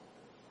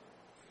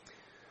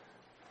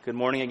Good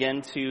morning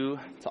again to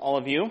all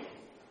of you.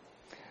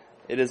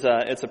 It's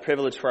a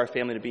privilege for our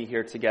family to be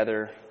here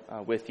together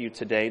with you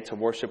today, to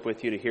worship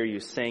with you, to hear you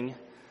sing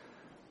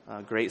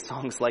great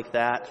songs like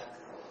that,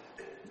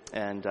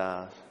 and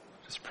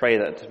just pray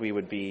that we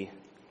would be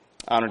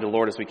honored to the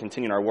Lord as we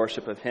continue in our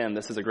worship of Him.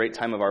 This is a great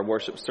time of our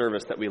worship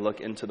service that we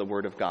look into the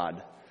Word of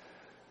God.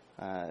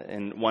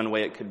 In one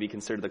way, it could be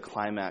considered the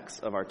climax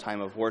of our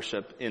time of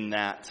worship in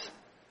that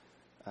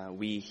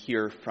we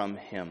hear from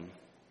Him.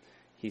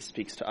 He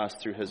speaks to us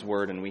through His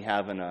Word, and we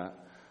have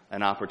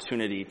an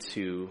opportunity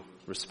to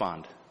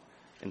respond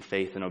in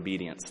faith and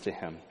obedience to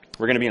Him.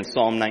 We're going to be in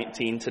Psalm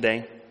 19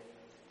 today.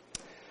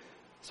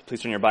 So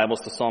please turn your Bibles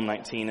to Psalm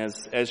 19.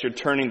 As you're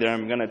turning there,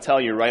 I'm going to tell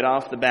you right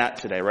off the bat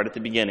today, right at the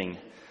beginning,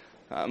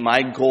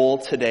 my goal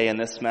today in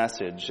this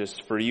message is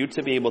for you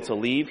to be able to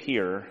leave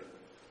here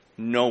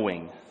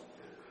knowing,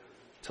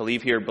 to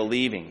leave here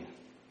believing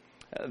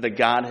that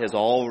God has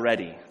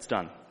already, it's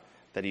done,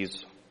 that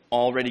He's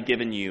already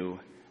given you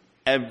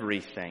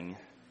everything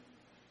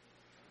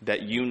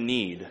that you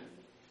need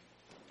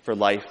for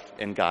life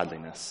and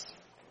godliness.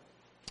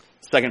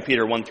 2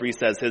 Peter 1:3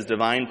 says, His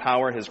divine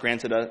power has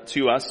granted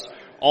to us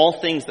all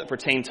things that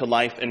pertain to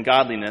life and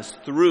godliness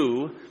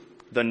through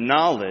the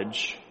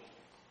knowledge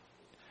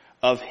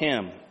of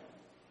Him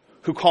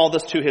who called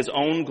us to His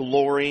own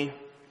glory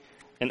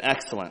and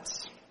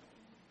excellence.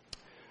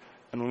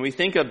 And when we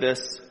think of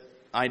this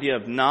idea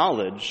of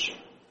knowledge,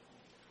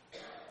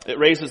 it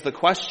raises the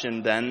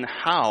question then,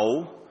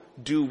 how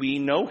do we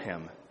know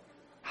Him?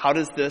 How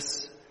does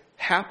this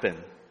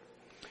happen?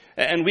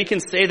 And we can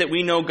say that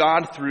we know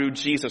God through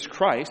Jesus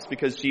Christ,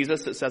 because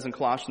Jesus, it says in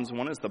Colossians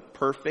 1, is the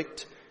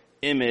perfect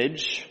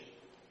image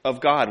of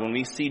God. When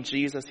we see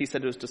Jesus, He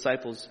said to His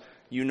disciples,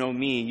 you know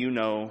me, you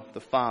know the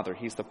Father.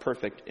 He's the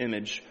perfect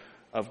image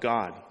of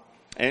God.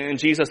 And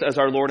Jesus, as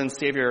our Lord and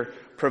Savior,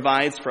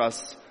 provides for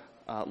us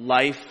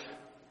life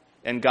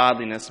and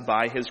godliness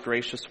by His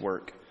gracious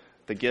work,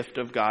 the gift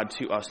of God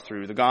to us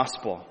through the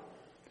gospel.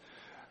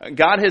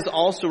 God has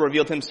also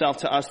revealed Himself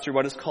to us through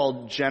what is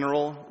called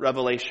general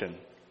revelation,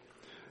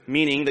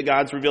 meaning that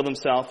God's revealed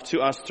Himself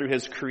to us through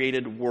His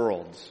created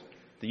world,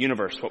 the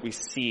universe, what we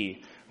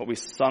see, what we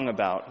sung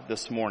about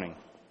this morning.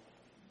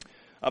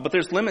 But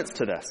there's limits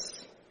to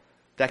this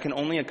that can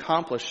only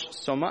accomplish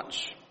so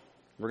much.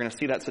 We're going to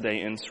see that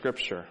today in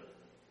Scripture.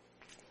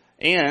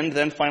 And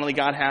then finally,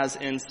 God has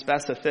in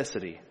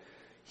specificity.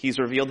 He's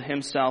revealed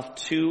Himself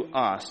to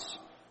us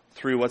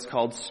through what's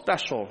called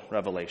special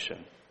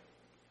revelation.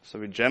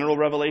 So general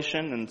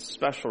revelation and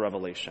special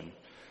revelation.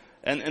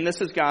 And this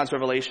is God's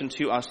revelation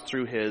to us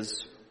through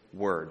His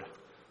Word.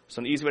 So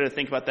an easy way to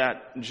think about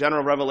that,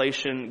 general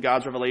revelation,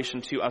 God's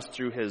revelation to us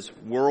through His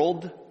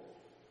world,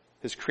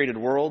 His created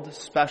world.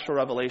 Special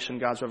revelation,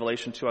 God's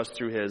revelation to us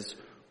through His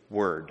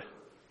Word.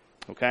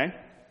 Okay?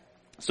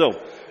 So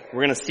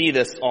we're going to see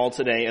this all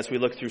today as we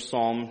look through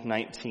Psalm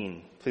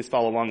 19. Please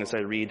follow along as I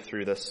read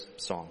through this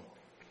psalm.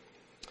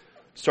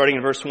 Starting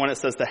in verse 1, it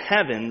says, The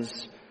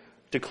heavens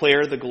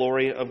declare the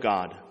glory of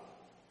God.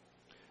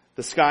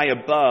 The sky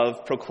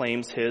above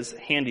proclaims His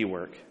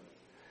handiwork.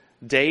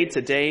 Day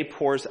to day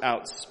pours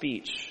out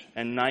speech,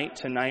 and night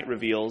to night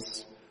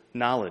reveals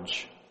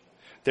knowledge.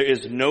 There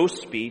is no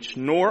speech,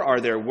 nor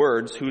are there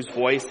words whose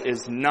voice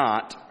is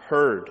not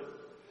heard.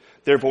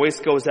 Their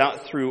voice goes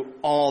out through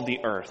all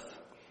the earth,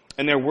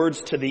 and their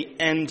words to the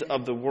end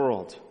of the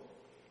world.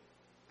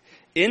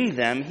 In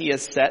them He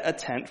has set a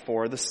tent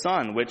for the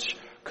sun, which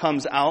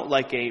comes out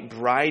like a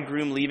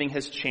bridegroom leaving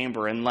his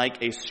chamber, and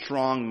like a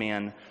strong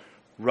man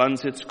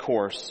runs its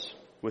course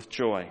with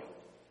joy.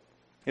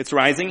 Its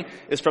rising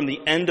is from the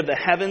end of the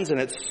heavens,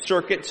 and its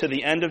circuit to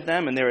the end of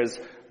them, and there is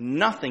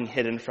nothing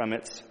hidden from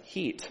its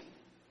heat.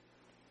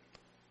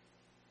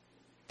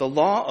 The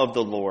law of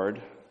the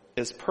Lord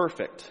is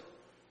perfect,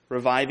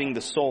 reviving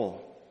the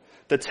soul.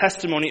 The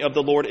testimony of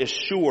the Lord is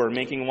sure,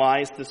 making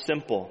wise the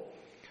simple.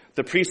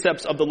 The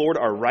precepts of the Lord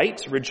are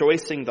right,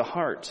 rejoicing the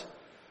heart.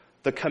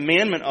 The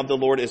commandment of the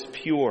Lord is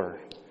pure,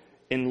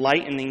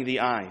 enlightening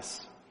the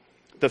eyes.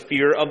 The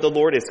fear of the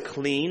Lord is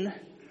clean,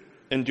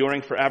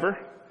 enduring forever.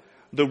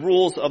 The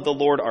rules of the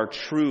Lord are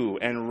true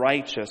and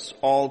righteous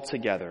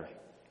altogether.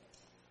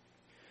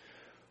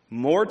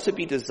 More to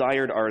be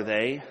desired are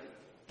they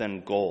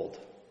than gold,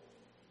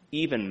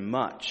 even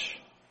much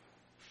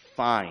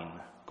fine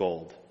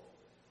gold.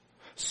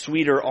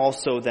 Sweeter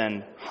also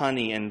than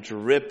honey and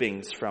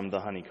drippings from the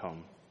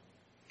honeycomb.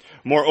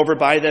 Moreover,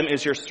 by them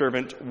is your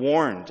servant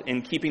warned.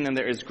 In keeping them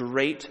there is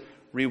great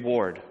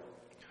reward.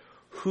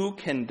 Who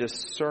can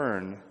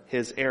discern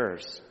his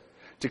errors?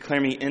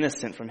 Declare me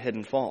innocent from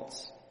hidden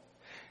faults.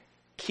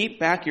 Keep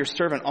back your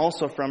servant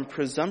also from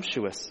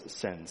presumptuous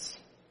sins.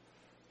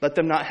 Let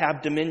them not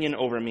have dominion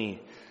over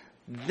me.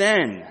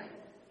 Then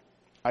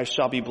I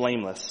shall be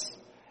blameless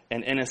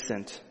and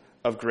innocent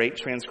of great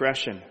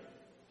transgression.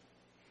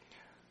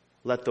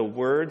 Let the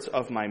words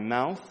of my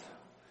mouth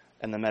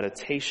and the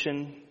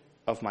meditation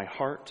of my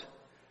heart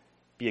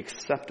be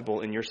acceptable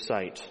in your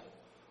sight,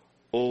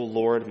 O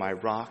Lord, my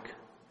rock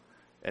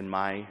and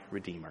my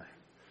redeemer.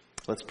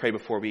 Let's pray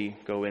before we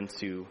go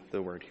into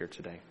the word here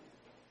today.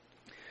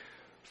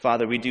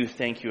 Father, we do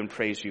thank you and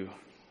praise you.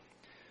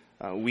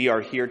 We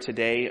are here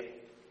today,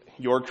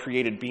 your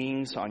created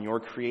beings on your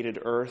created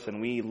earth,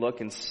 and we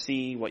look and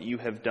see what you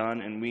have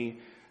done, and we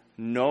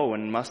know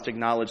and must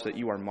acknowledge that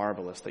you are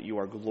marvelous, that you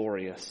are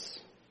glorious.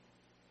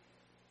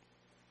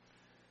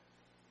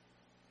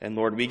 And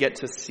Lord, we get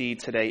to see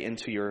today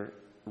into your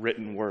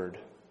written word,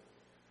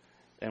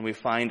 and we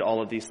find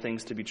all of these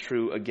things to be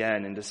true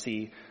again, and to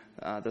see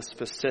the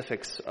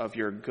specifics of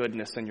your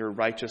goodness and your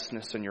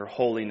righteousness and your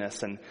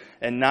holiness, and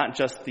not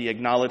just the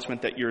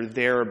acknowledgement that you're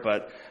there,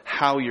 but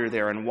how you're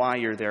there and why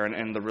you're there,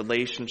 and the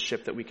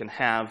relationship that we can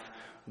have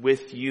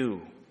with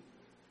you.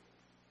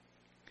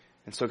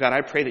 And so, God, I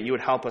pray that you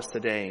would help us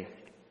today,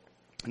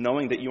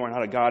 knowing that you are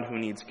not a God who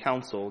needs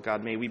counsel.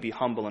 God, may we be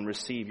humble and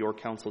receive your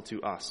counsel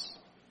to us.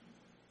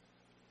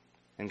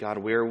 And God,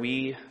 where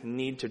we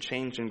need to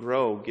change and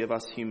grow, give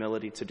us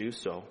humility to do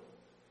so,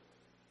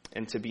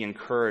 and to be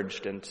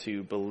encouraged and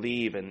to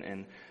believe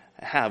and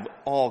have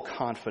all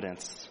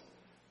confidence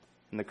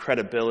in the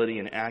credibility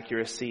and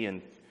accuracy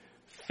and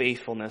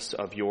faithfulness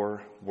of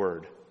your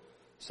word,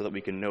 so that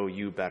we can know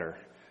you better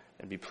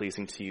and be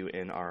pleasing to you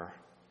in our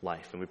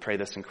life. And we pray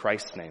this in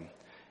Christ's name.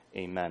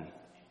 Amen.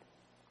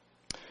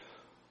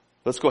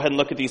 Let's go ahead and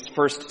look at these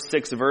first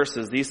 6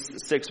 verses.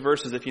 These 6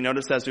 verses, if you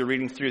notice as we're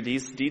reading through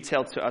these,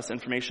 detail to us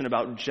information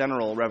about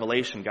general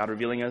revelation, God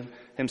revealing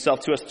himself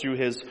to us through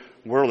his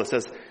word. It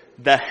says,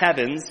 the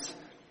heavens,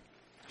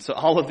 so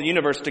all of the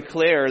universe,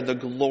 declare the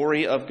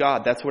glory of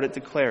God. That's what it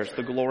declares,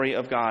 the glory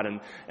of God.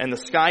 And the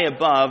sky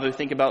above, if you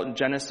think about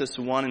Genesis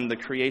 1 and the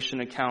creation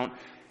account,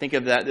 think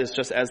of that as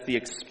just as the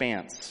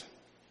expanse.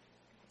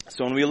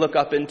 So when we look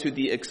up into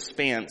the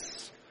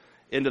expanse,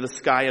 into the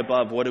sky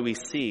above, what do we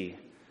see?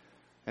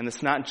 And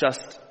it's not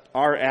just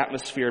our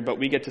atmosphere, but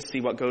we get to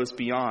see what goes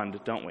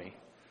beyond, don't we?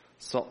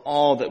 So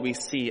all that we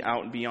see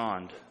out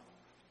beyond,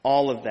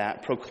 all of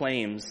that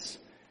proclaims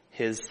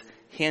his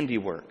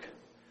handiwork.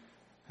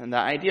 And the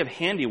idea of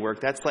handiwork,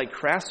 that's like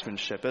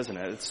craftsmanship, isn't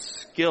it? It's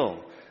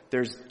skill.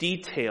 There's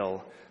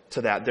detail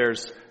to that.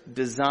 There's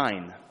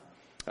design.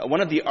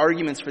 One of the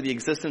arguments for the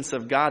existence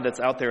of God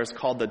that's out there is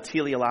called the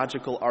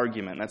teleological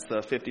argument. That's the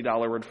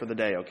 $50 word for the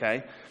day,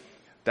 okay?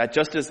 That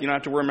just is, you don't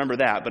have to remember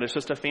that, but it's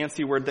just a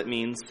fancy word that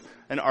means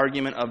an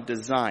argument of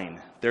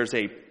design. There's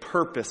a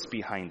purpose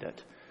behind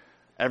it.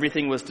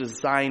 Everything was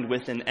designed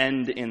with an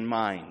end in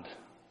mind,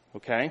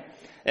 okay?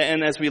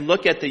 And as we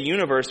look at the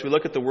universe, we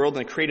look at the world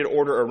and the created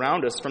order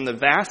around us, from the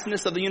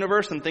vastness of the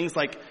universe and things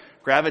like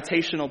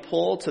gravitational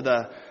pull to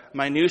the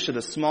minutiae,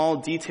 the small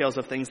details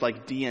of things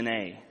like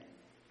DNA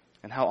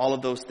and how all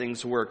of those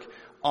things work.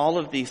 All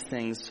of these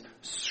things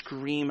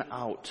scream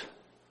out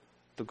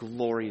the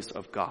glories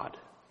of God.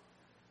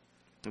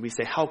 And we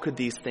say, how could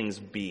these things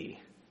be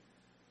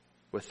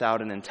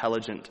without an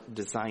intelligent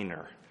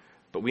designer?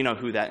 But we know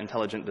who that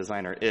intelligent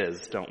designer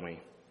is, don't we?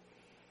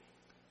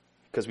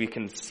 Because we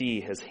can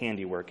see his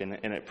handiwork, and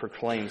it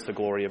proclaims the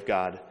glory of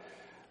God.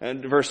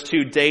 And verse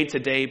 2, day to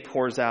day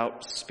pours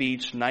out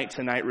speech, night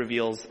to night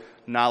reveals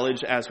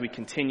knowledge. As we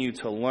continue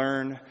to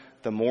learn,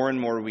 the more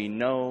and more we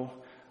know.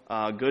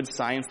 Good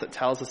science that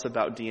tells us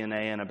about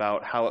DNA and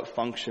about how it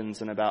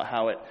functions and about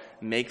how it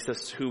makes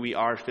us who we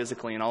are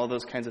physically and all of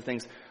those kinds of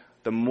things.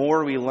 The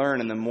more we learn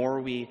and the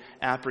more we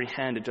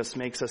apprehend, it just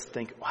makes us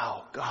think,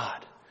 wow,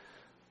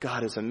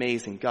 God is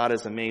amazing. God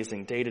is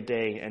amazing. Day to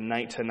day and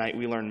night to night,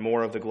 we learn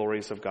more of the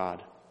glories of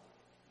God.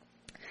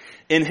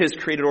 In his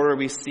created order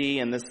we see,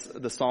 and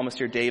the psalmist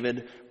here,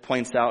 David,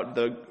 points out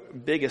the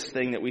biggest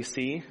thing that we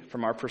see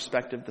from our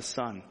perspective, the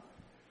sun.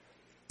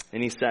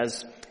 And he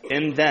says,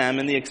 in them,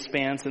 in the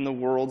expanse, in the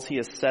worlds, he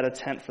has set a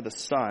tent for the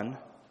sun.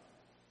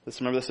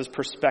 Remember, this is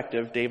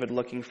perspective. David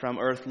looking from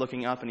earth,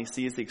 looking up, and he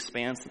sees the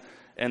expanse,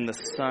 and the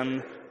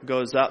sun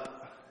goes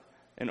up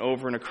and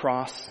over and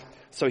across.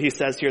 So he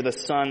says here, the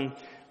sun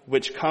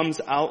which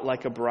comes out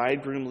like a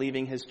bridegroom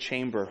leaving his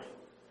chamber.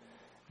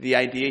 The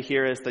idea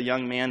here is the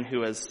young man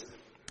who has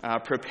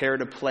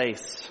prepared a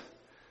place.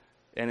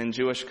 And in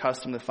Jewish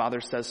custom, the father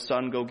says,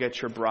 son, go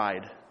get your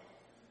bride.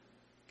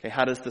 Okay,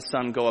 how does the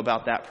son go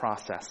about that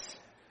process?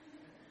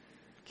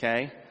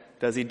 Okay,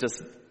 does he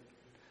just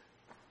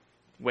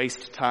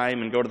waste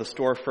time and go to the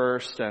store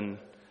first? And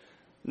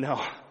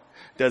no.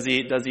 Does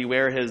he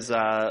wear his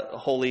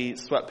holy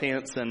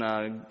sweatpants and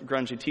a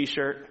grungy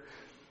t-shirt?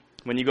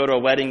 When you go to a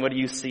wedding, what do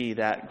you see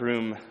that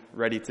groom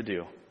ready to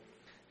do?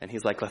 And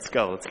he's like, let's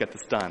go, let's get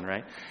this done,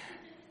 right?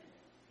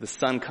 The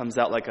son comes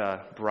out like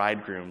a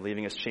bridegroom,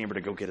 leaving his chamber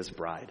to go get his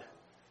bride.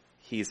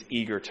 He's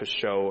eager to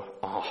show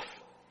off.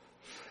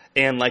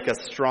 And like a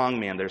strong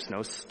man, there's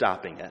no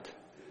stopping it.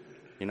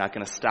 You're not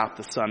going to stop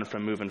the sun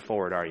from moving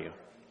forward, are you?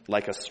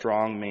 Like a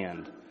strong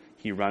man,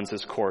 he runs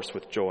his course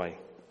with joy.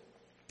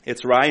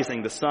 It's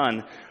rising, the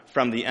sun,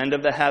 from the end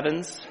of the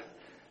heavens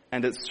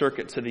and its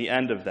circuit to the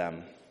end of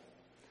them.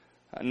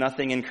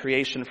 Nothing in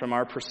creation from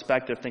our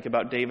perspective. Think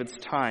about David's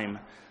time,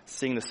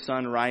 seeing the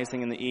sun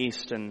rising in the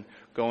east and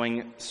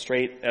going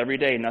straight every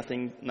day,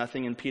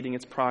 nothing impeding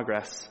its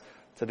progress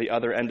to the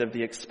other end of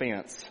the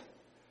expanse.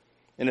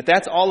 And if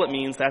that's all it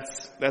means,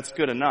 that's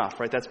good enough,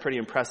 right? That's pretty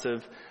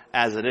impressive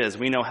as it is.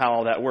 We know how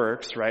all that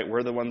works, right?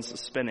 We're the ones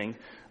spinning.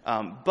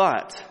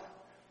 But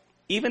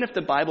even if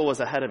the Bible was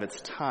ahead of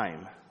its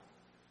time,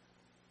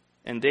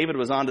 and David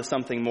was onto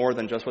something more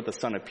than just what the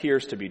sun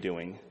appears to be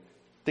doing,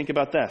 think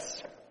about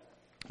this.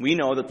 We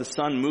know that the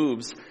sun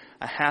moves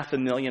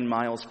 500,000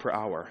 miles per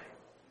hour.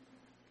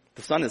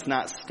 The sun is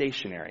not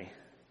stationary.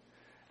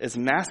 As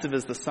massive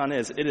as the sun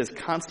is, it is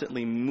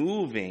constantly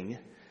moving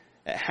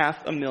at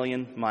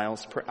 500,000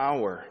 miles per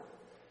hour.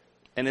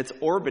 And it's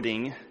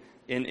orbiting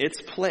in its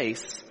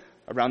place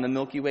around the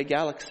Milky Way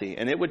galaxy.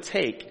 And it would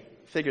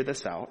take, figure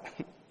this out,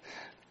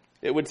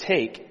 it would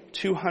take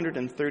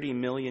 230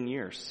 million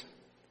years.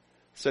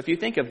 So if you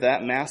think of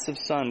that massive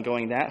sun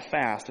going that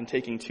fast and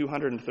taking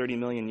 230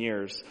 million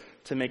years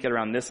to make it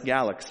around this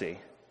galaxy,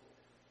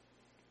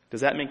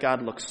 does that make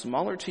God look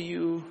smaller to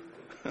you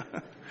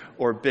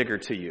or bigger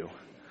to you?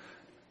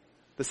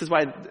 This is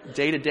why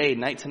day to day,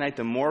 night to night,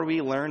 the more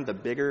we learn, the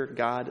bigger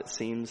God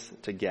seems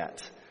to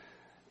get.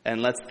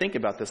 And let's think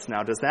about this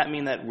now. Does that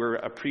mean that we're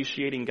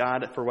appreciating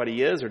God for what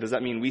he is, or does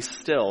that mean we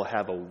still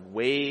have a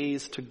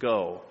ways to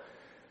go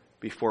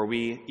before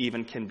we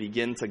even can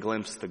begin to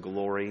glimpse the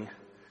glory,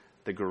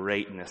 the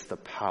greatness, the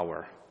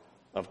power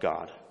of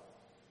God?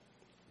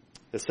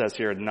 It says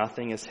here,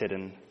 nothing is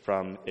hidden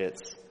from its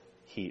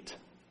heat.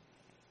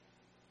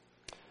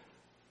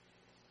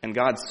 And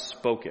God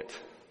spoke it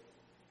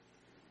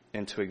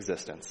into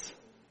existence.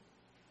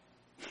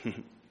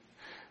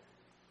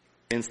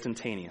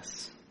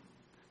 Instantaneous.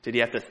 Did he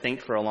have to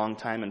think for a long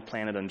time and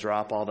plan it and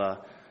drop all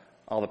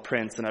the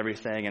prints and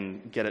everything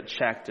and get it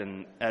checked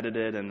and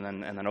edited and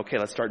then okay,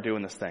 let's start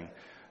doing this thing?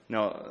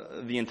 No,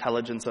 the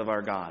intelligence of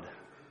our God.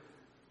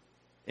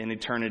 In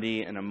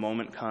eternity, and a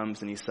moment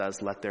comes and he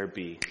says, let there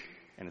be.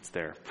 And it's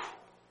there.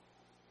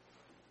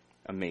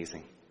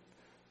 Amazing.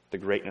 The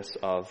greatness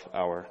of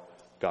our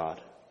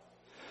God.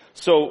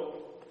 So,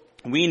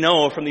 we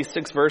know from these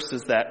 6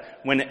 verses that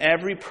when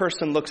every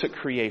person looks at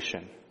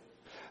creation,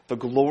 the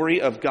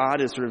glory of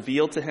God is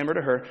revealed to him or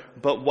to her.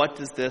 But what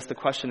does this, the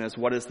question is,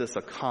 what does this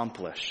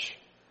accomplish?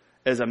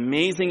 As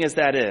amazing as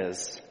that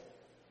is,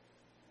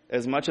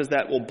 as much as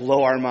that will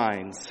blow our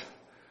minds,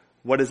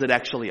 what does it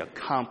actually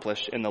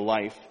accomplish in the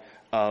life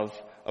of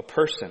a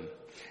person?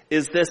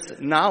 Is this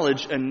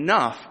knowledge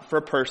enough for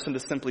a person to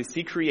simply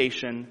see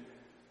creation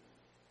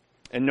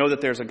and know that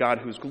there's a God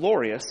who's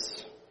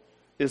glorious?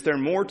 Is there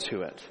more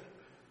to it?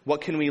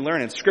 What can we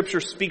learn? And Scripture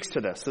speaks to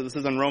this. So this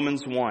is in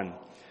Romans 1.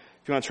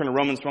 If you want to turn to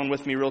Romans 1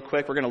 with me real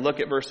quick, we're going to look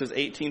at verses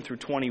 18 through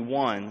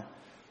 21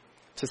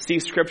 to see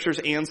Scripture's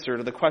answer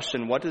to the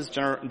question, what does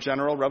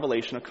general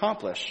revelation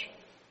accomplish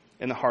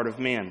in the heart of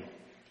man?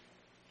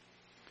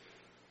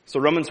 So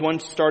Romans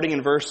 1, starting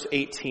in verse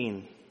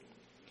 18,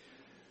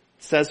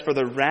 says, for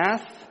the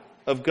wrath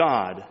of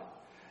God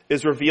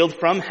is revealed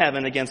from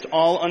heaven against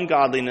all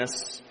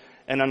ungodliness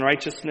and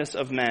unrighteousness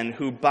of men,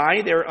 who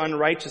by their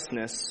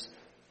unrighteousness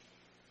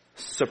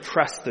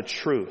suppress the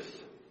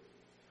truth.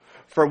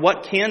 For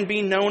what can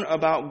be known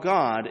about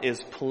God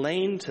is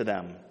plain to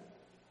them,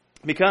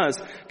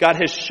 because God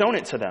has shown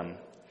it to them.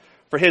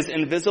 For his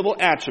invisible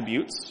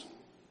attributes,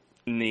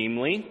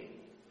 namely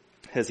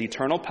his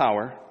eternal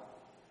power,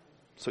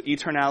 so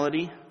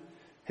eternality,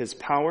 his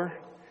power,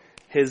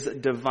 his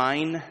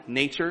divine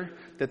nature,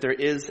 that there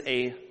is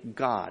a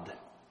God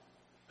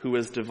who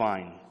is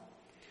divine.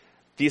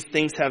 These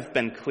things have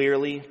been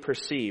clearly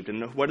perceived.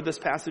 And what did this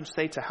passage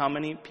say to how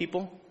many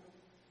people?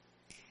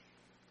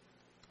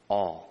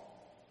 All.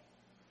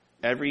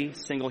 Every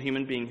single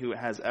human being who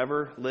has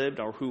ever lived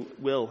or who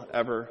will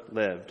ever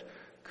live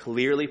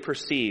clearly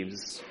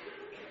perceives,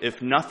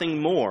 if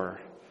nothing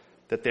more,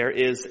 that there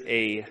is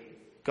a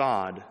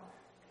God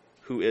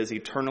who is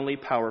eternally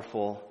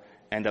powerful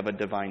and of a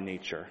divine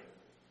nature.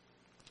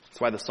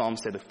 That's why the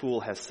Psalms say the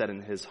fool has said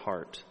in his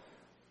heart,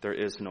 there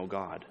is no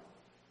God.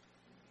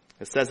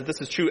 It says that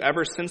this is true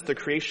ever since the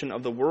creation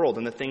of the world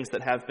and the things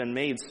that have been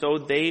made, so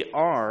they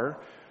are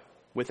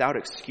without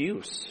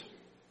excuse.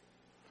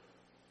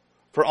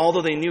 For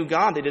although they knew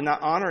God, they did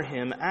not honor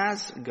him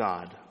as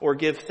God or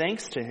give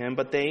thanks to him,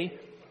 but they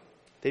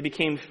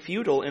became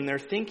futile in their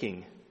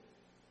thinking,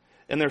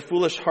 and their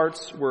foolish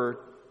hearts were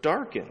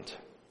darkened.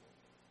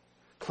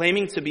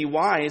 Claiming to be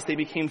wise, they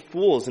became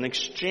fools and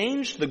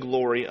exchanged the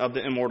glory of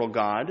the immortal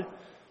God.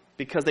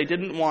 Because they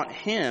didn't want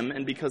him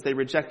and because they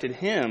rejected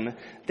him,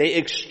 they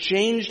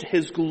exchanged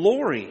his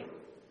glory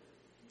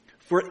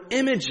for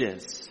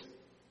images.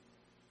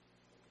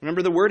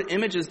 Remember, the word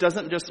images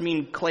doesn't just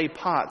mean clay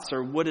pots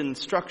or wooden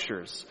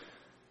structures.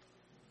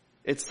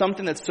 It's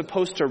something that's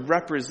supposed to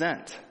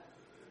represent.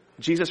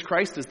 Jesus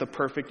Christ is the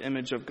perfect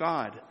image of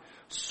God.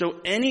 So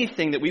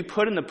anything that we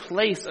put in the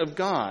place of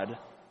God,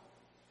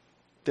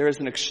 there is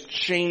an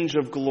exchange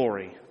of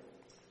glory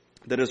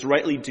that is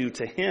rightly due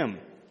to him.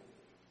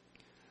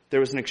 There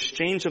was an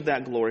exchange of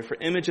that glory for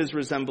images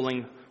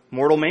resembling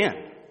mortal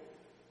man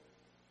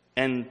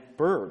and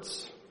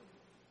birds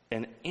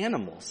and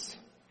animals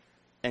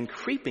and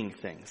creeping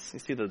things. You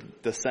see the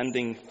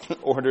descending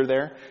order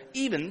there?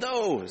 Even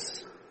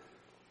those.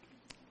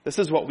 This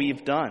is what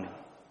we've done.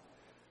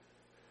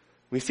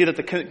 We see that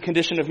the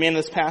condition of man in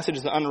this passage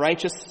is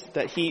unrighteous,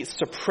 that he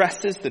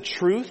suppresses the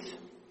truth,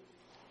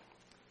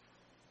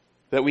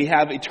 that we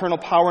have eternal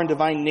power and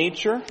divine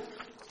nature,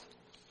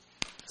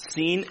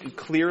 seen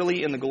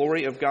clearly in the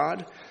glory of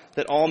God,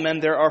 that all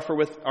men there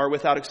are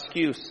without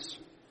excuse.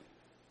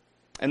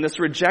 And this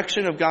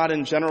rejection of God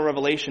in general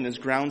revelation is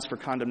grounds for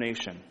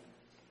condemnation.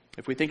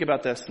 If we think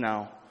about this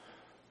now,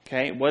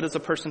 okay, what does a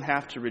person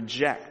have to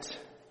reject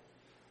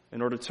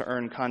in order to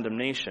earn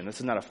condemnation? This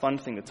is not a fun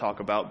thing to talk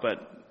about,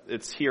 but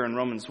it's here in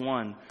Romans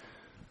 1.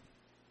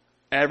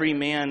 Every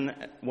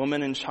man,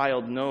 woman, and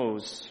child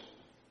knows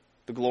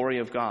the glory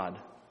of God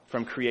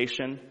from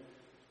creation,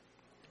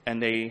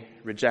 and they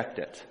reject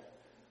it.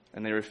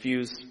 And they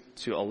refuse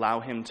to allow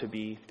him to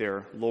be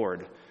their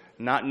Lord.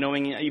 Not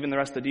knowing even the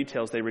rest of the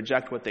details, they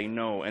reject what they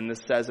know. And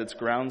this says it's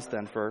grounds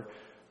then for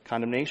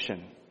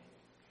condemnation.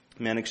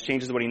 Man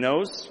exchanges what he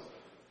knows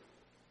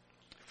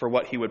for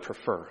what he would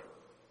prefer.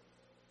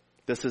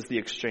 This is the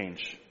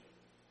exchange.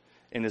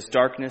 In his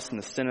darkness and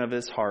the sin of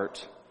his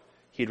heart,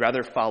 he'd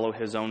rather follow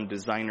his own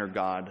designer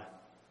God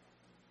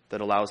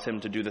that allows him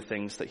to do the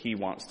things that he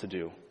wants to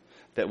do,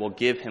 that will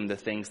give him the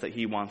things that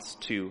he wants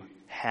to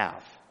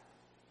have.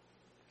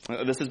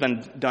 This has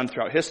been done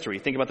throughout history.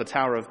 Think about the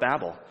Tower of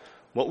Babel.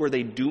 What were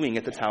they doing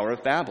at the Tower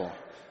of Babel?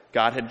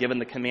 God had given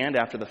the command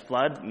after the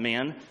flood,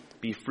 man,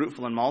 be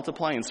fruitful and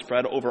multiply and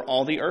spread over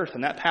all the earth.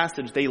 In that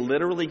passage, they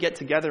literally get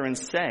together and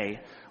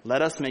say,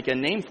 let us make a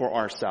name for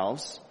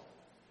ourselves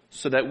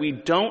so that we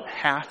don't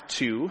have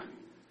to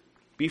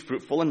be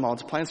fruitful and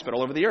multiply and spread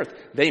all over the earth.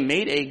 They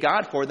made a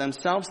God for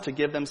themselves to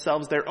give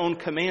themselves their own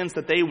commands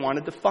that they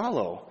wanted to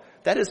follow.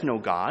 That is no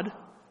God.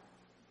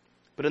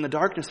 But in the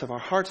darkness of our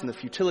hearts and the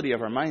futility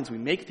of our minds, we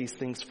make these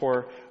things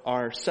for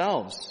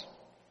ourselves.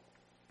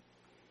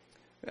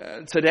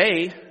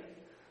 Today,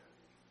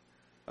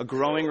 a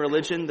growing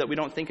religion that we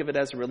don't think of it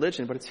as a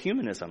religion, but it's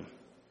humanism.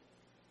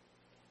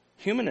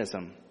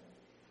 Humanism.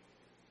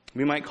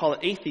 We might call it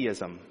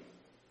atheism.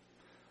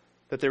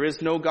 That there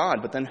is no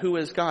God, but then who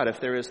is God if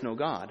there is no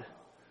God?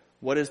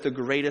 What is the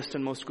greatest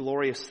and most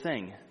glorious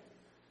thing?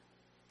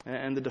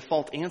 And the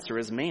default answer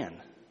is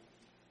man.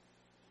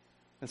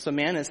 And so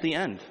man is the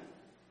end.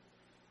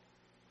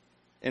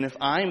 And if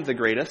I'm the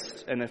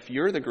greatest, and if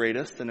you're the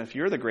greatest, and if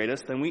you're the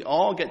greatest, then we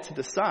all get to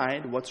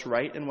decide what's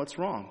right and what's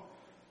wrong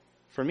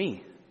for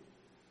me.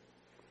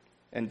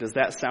 And does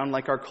that sound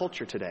like our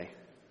culture today?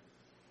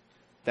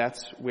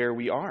 That's where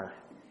we are.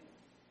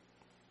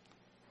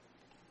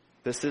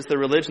 This is the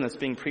religion that's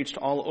being preached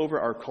all over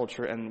our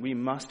culture, and we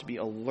must be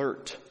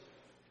alert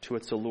to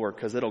its allure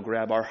because it'll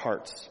grab our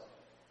hearts,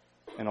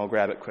 and it'll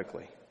grab it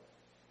quickly.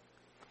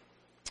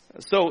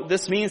 So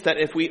this means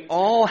that if we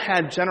all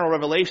had general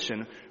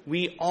revelation,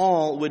 we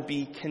all would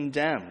be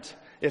condemned.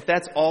 If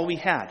that's all we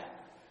had.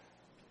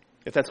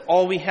 If that's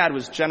all we had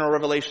was general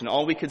revelation,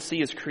 all we could see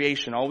is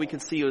creation, all we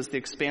could see was the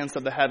expanse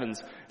of the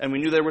heavens, and we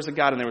knew there was a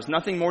God and there was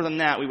nothing more than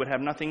that, we would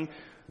have nothing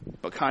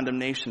but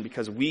condemnation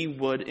because we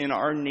would, in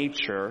our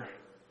nature,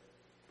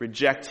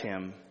 reject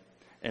him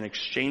and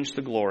exchange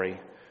the glory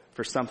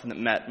for something that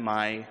met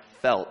my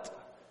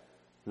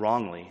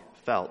wrongly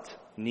felt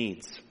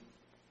needs.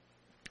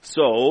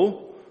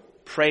 So,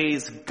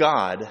 praise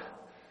God,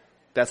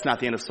 that's not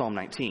the end of Psalm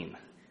 19.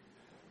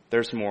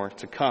 There's more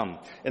to come.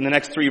 In the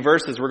next 3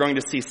 verses, we're going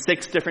to see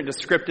 6 different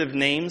descriptive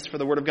names for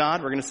the Word of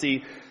God. We're going to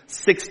see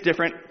 6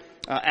 different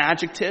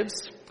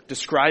adjectives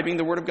describing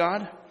the Word of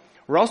God.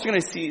 We're also going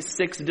to see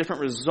 6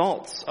 different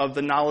results of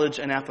the knowledge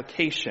and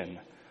application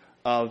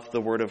of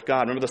the Word of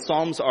God. Remember, the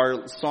Psalms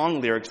are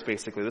song lyrics,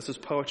 basically. This is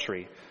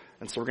poetry.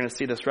 And so we're going to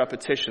see this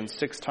repetition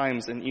 6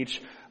 times in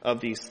each of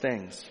these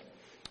things.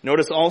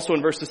 Notice also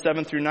in verses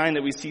 7 through 9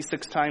 that we see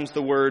 6 times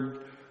the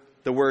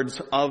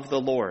words of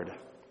the Lord,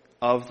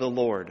 of the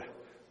Lord,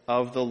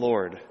 of the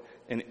Lord,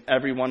 in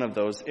every one of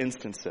those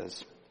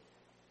instances.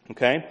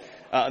 Okay?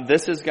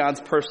 This is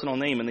God's personal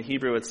name. In the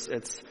Hebrew,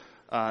 it's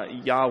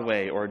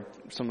Yahweh, or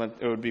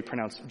it would be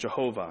pronounced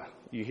Jehovah.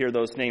 You hear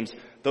those names.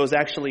 Those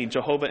actually,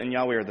 Jehovah and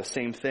Yahweh are the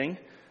same thing.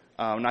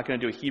 I'm not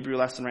going to do a Hebrew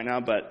lesson right now,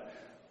 but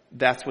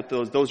that's what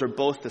those are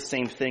both the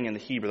same thing in the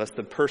Hebrew. That's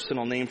the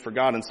personal name for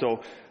God. And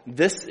so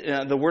this,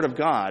 the Word of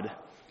God,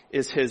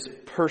 is his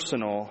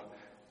personal,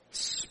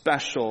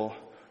 special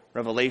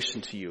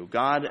revelation to you.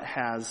 God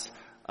has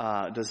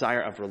a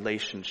desire of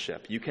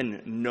relationship. You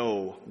can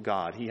know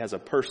God. He has a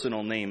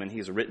personal name, and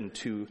he's written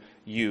to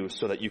you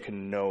so that you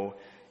can know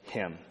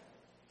him.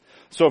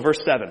 So verse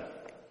 7.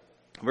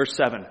 Verse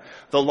 7.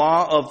 The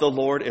law of the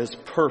Lord is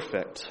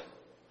perfect,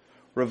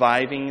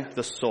 reviving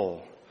the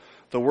soul.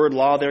 The word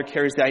law there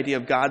carries the idea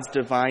of God's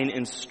divine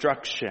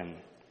instruction.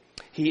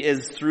 He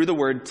is, through the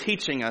word,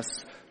 teaching us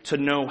to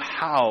know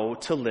how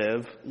to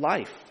live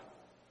life.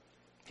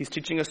 He's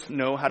teaching us to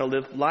know how to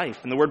live life.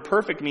 And the word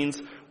perfect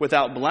means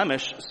without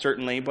blemish,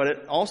 certainly, but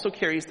it also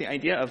carries the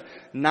idea of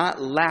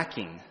not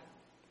lacking.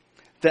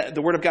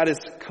 The Word of God is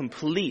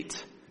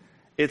complete.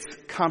 It's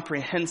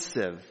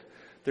comprehensive.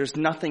 There's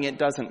nothing it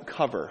doesn't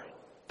cover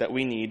that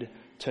we need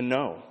to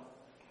know.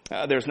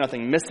 There's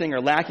nothing missing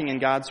or lacking in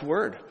God's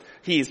word.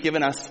 He's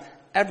given us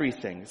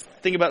everything.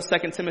 Think about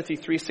 2 Timothy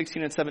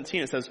 3:16 and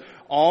 17. It says,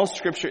 all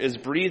scripture is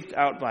breathed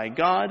out by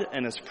God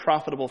and is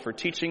profitable for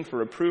teaching, for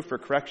reproof, for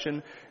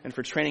correction, and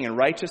for training in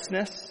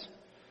righteousness.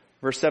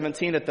 Verse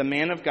 17, that the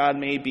man of God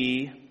may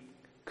be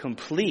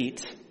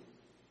complete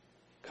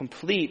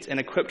and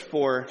equipped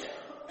for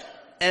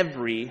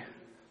every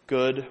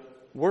good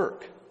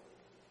work.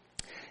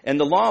 And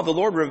the law of the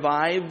Lord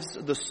revives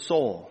the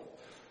soul.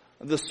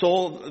 The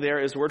soul there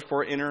is word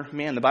for inner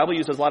man. The Bible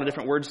uses a lot of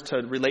different words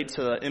to relate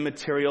to the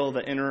immaterial,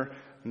 the inner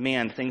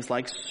man. Things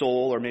like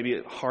soul or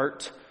maybe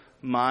heart,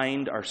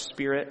 mind, our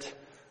spirit.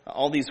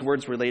 All these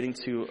words relating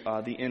to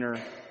the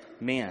inner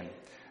man.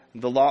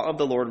 The law of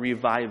the Lord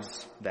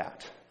revives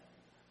that.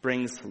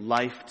 Brings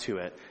life to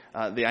it.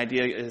 The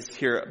idea is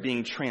here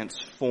being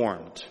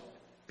transformed.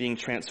 Being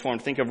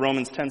transformed. Think of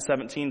Romans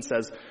 10:17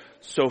 says,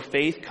 so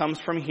faith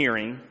comes from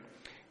hearing,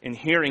 and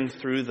hearing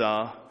through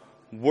the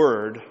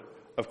word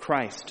of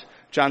Christ.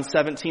 John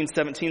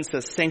 17:17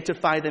 says,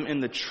 sanctify them in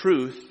the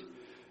truth.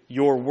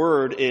 Your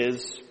word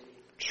is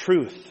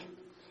truth.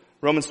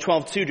 Romans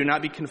 12:2, do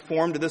not be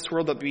conformed to this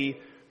world, but be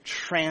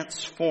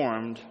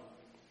transformed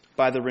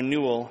by the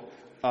renewal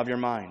of your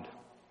mind.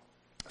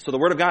 So the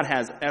word of God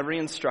has every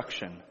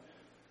instruction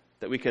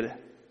that we could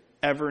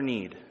ever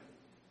need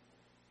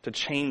to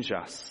change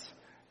us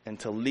and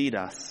to lead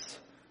us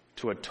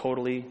to a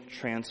totally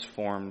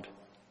transformed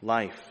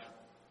life.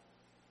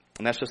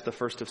 And that's just the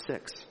first of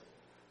 6.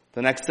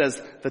 The next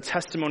says, the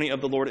testimony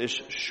of the Lord is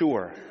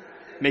sure,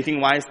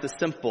 making wise the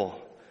simple.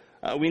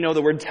 We know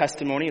the word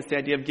testimony. It's the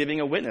idea of giving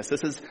a witness.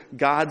 This is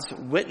God's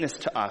witness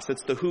to us.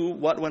 It's the who,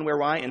 what, when, where,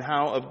 why, and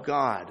how of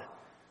God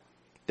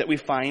that we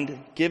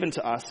find given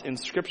to us in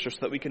Scripture so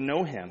that we can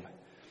know Him.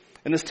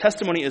 And this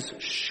testimony is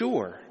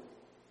sure.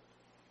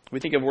 We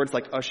think of words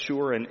like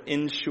assure and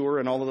insure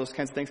and all of those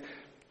kinds of things.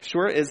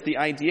 Sure is the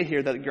idea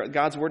here that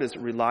God's word is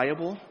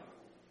reliable,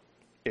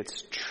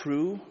 it's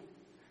true,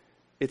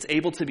 it's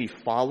able to be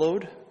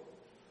followed.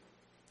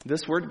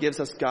 This word gives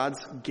us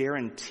God's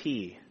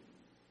guarantee,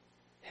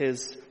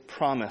 His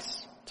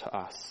promise to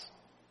us.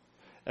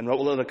 And what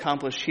will it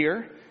accomplish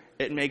here?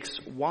 It makes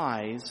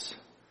wise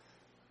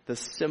the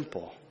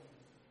simple.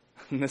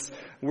 And this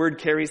word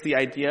carries the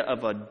idea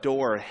of a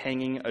door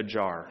hanging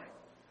ajar.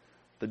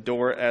 The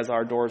door, as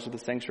our doors of the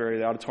sanctuary,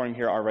 the auditorium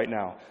here are right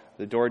now.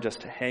 The door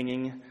just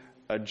hanging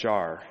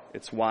ajar.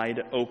 It's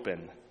wide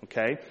open,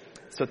 okay?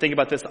 So think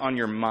about this on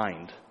your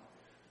mind.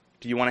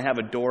 Do you want to have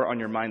a door on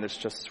your mind that's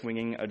just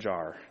swinging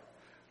ajar?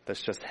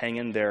 That's just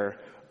hanging there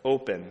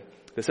open?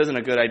 This isn't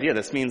a good idea.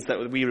 This means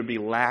that we would be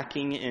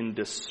lacking in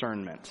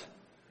discernment.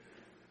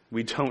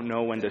 We don't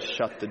know when to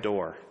shut the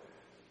door.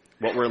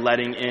 What we're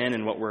letting in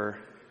and what we're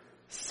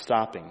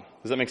stopping.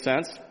 Does that make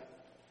sense?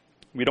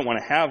 We don't want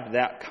to have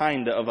that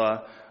kind of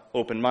a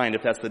open mind,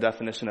 if that's the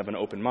definition of an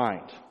open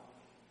mind.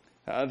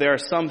 There are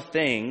some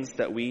things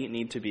that we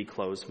need to be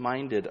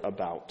closed-minded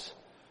about.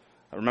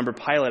 I remember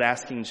Pilate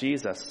asking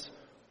Jesus,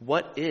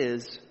 what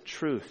is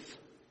truth?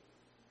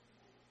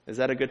 Is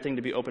that a good thing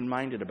to be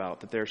open-minded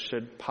about? That there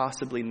should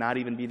possibly not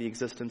even be the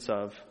existence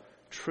of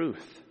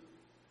truth?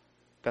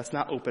 That's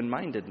not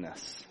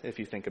open-mindedness, if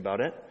you think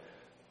about it.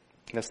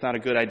 That's not a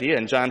good idea.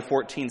 In John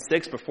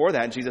 14:6, before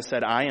that, Jesus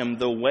said, I am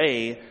the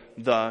way,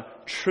 the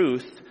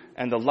truth,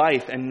 and the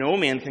life, and no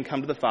man can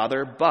come to the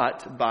Father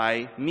but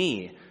by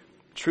me.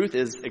 Truth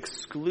is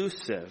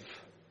exclusive.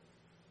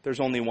 There's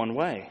only one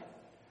way.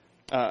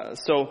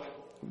 So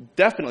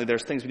definitely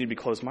there's things we need to be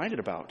closed-minded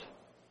about.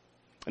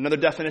 Another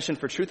definition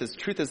for truth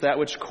is that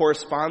which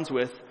corresponds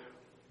with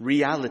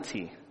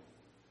reality.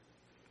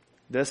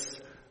 This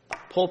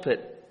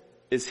pulpit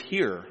is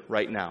here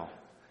right now.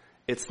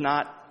 It's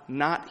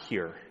not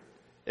here.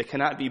 It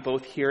cannot be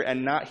both here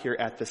and not here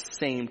at the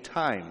same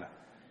time.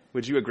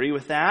 Would you agree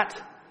with that?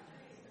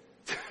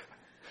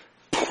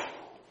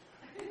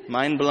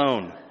 Mind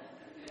blown.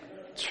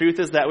 Truth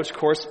is that which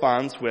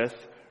corresponds with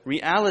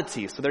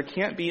reality. So there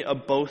can't be a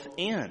both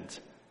and.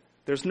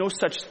 There's no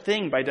such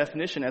thing by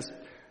definition as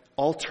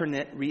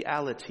alternate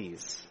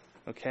realities.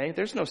 Okay?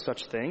 There's no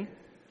such thing.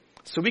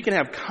 So we can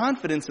have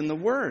confidence in the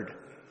Word.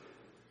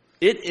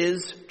 It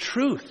is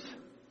truth.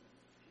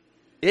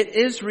 It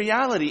is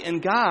reality,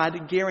 and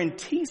God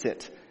guarantees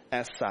it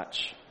as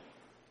such.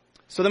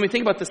 So then we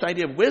think about this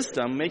idea of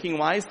wisdom, making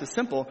wise the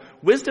simple.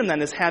 Wisdom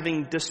then is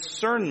having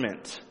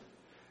discernment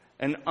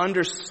and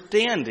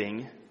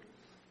understanding.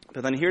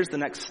 But then here's the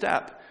next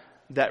step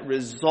that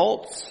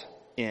results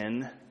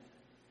in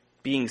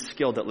being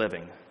skilled at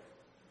living.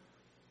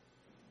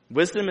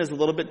 Wisdom is a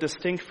little bit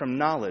distinct from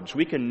knowledge.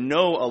 We can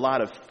know a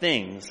lot of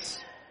things,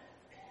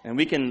 and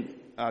we can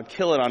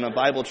kill it on a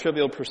Bible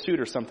trivial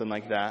pursuit or something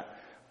like that.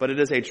 But it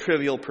is a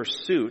trivial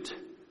pursuit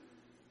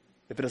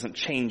if it doesn't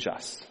change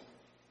us.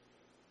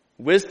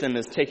 Wisdom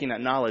is taking that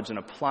knowledge and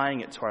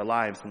applying it to our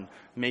lives and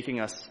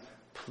making us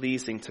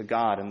pleasing to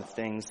God in the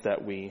things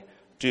that we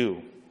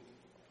do.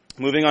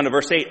 Moving on to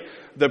verse 8.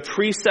 The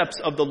precepts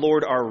of the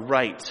Lord are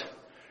right,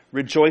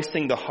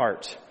 rejoicing the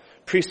heart.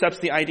 Precepts,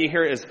 the idea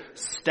here is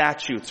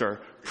statutes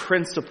or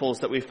principles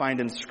that we find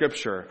in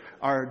Scripture,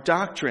 are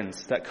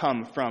doctrines that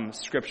come from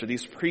Scripture,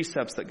 these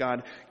precepts that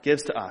God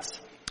gives to us.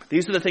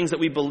 These are the things that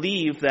we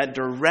believe that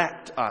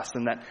direct us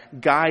and that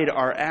guide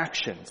our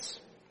actions.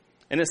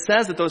 And it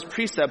says that those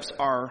precepts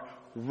are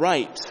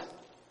right.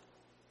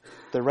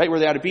 They're right where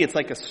they ought to be. It's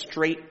like a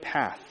straight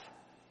path.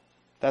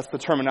 That's the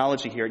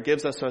terminology here. It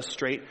gives us a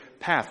straight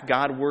path.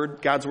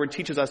 God's Word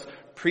teaches us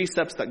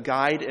precepts that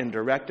guide and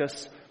direct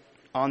us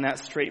on that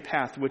straight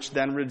path, which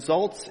then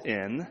results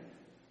in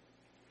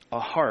a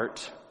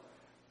heart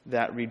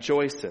that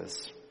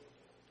rejoices.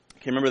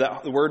 Okay, remember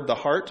that the word, the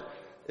heart,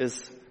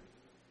 is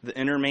the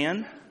inner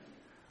man,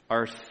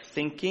 our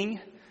thinking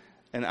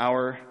and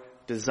our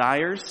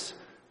desires.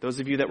 Those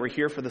of you that were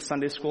here for the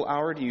Sunday school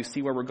hour, do you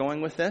see where we're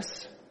going with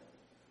this?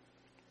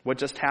 What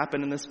just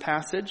happened in this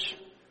passage?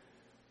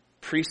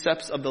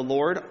 Precepts of the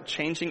Lord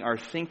changing our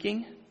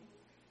thinking,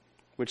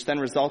 which then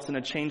results in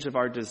a change of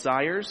our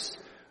desires.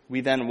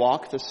 We then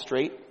walk the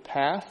straight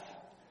path,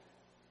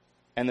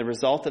 and the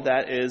result of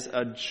that is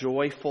a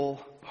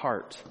joyful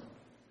heart.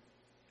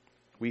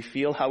 We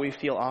feel how we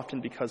feel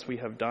often because we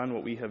have done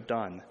what we have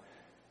done,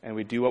 and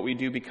we do what we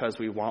do because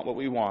we want what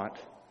we want.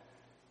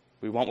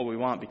 We want what we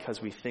want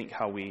because we think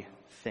how we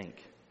think.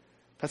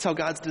 That's how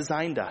God's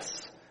designed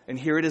us. And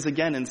here it is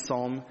again in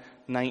Psalm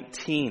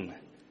 19.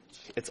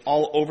 It's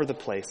all over the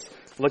place.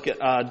 Look at,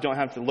 don't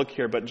have to look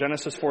here, but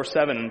Genesis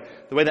 4:7,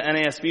 the way the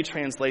NASB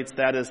translates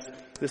that is,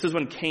 this is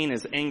when Cain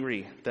is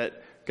angry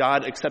that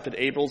God accepted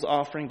Abel's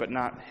offering, but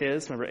not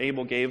his. Remember,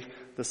 Abel gave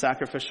the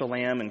sacrificial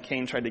lamb, and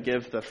Cain tried to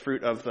give the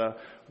fruit of the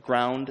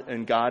ground,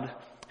 and God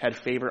had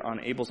favor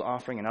on Abel's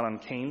offering and not on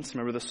Cain's.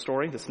 Remember this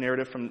story, this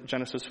narrative from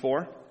Genesis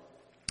 4?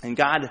 And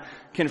God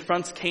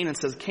confronts Cain and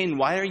says, Cain,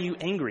 why are you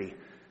angry?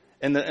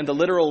 And the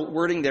literal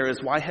wording there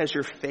is, why has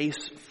your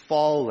face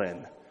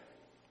fallen?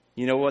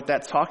 You know what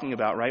that's talking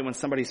about, right? When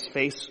somebody's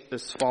face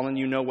is fallen,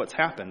 you know what's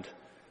happened.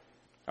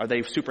 Are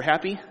they super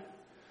happy?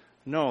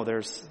 No,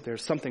 there's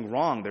something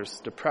wrong. There's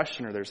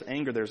depression, or there's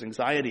anger, there's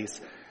anxieties.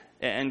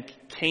 And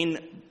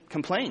Cain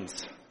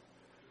complains.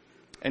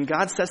 And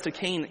God says to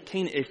Cain,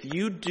 Cain, if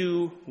you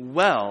do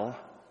well,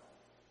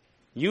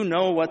 you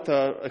know what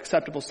the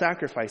acceptable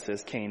sacrifice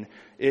is, Cain.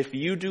 If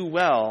you do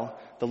well,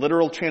 the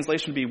literal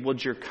translation would be,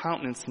 would your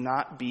countenance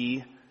not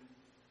be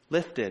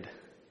lifted?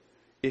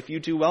 If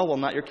you do well, will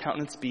not your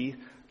countenance be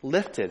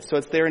lifted? So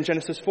it's there in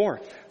Genesis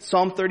 4.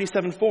 Psalm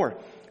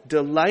 37:4.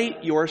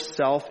 Delight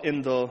yourself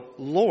in the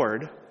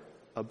Lord,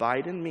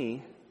 abide in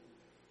me,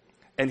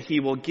 and he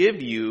will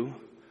give you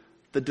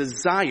the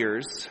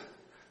desires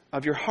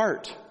of your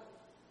heart.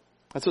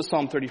 That's what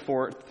Psalm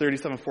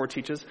 37:4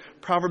 teaches.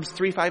 Proverbs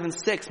 3:5 and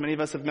 6. Many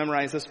of us have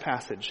memorized this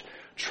passage.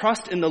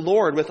 Trust in the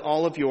Lord with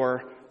all of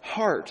your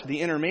heart,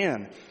 the inner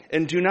man,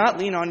 and do not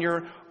lean on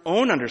your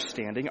own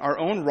understanding, our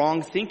own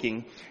wrong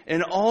thinking.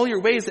 In all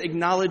your ways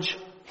acknowledge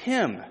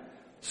him.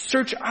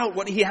 Search out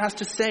what he has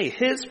to say,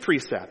 his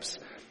precepts,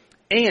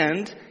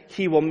 and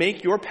he will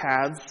make your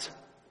paths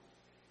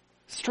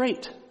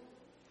straight.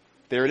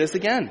 There it is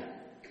again.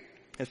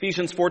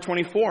 Ephesians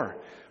 4:24.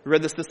 We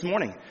read this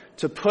morning.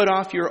 To put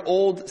off your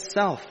old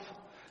self,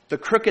 the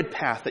crooked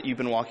path that you've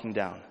been walking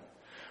down,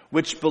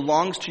 which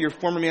belongs to your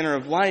former manner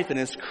of life and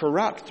is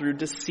corrupt through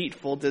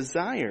deceitful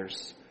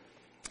desires.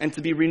 And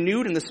to be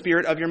renewed in the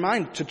spirit of your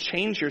mind, to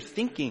change your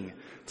thinking,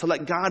 to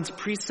let God's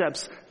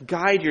precepts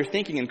guide your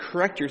thinking and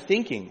correct your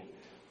thinking.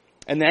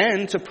 And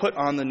then to put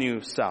on the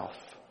new self,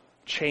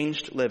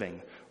 changed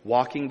living,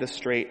 walking the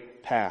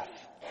straight path,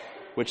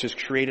 which is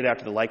created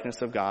after the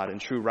likeness of God in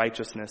true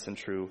righteousness and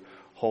true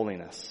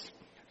holiness.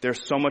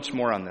 There's so much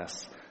more on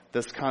this.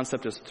 This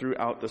concept is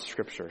throughout the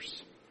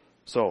Scriptures.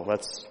 So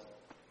let's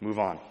move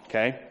on,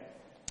 okay?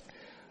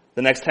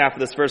 The next half of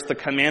this verse, the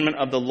commandment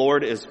of the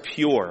Lord is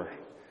pure,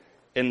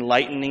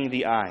 enlightening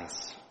the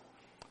eyes.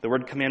 The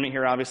word commandment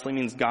here obviously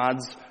means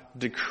God's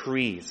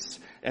decrees.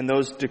 And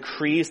those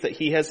decrees that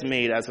he has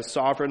made as a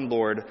sovereign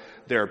Lord,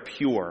 they're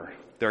pure.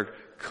 They're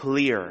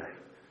clear.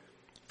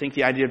 Think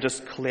the idea of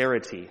just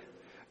clarity.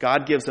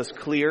 God gives us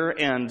clear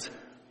and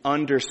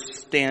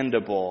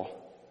understandable,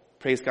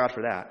 praise God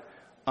for that,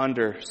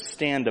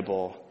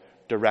 understandable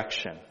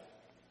direction.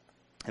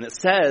 And it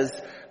says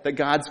that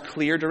God's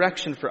clear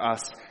direction for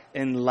us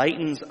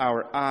enlightens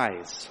our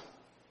eyes.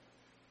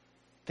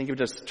 Think of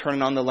just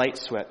turning on the light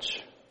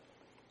switch.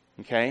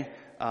 Okay?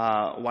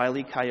 Wile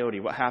E. Coyote,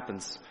 what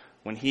happens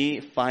when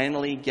he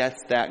finally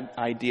gets that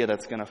idea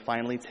that's going to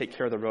finally take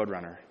care of the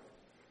Roadrunner?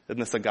 Isn't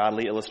this a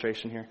godly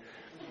illustration here?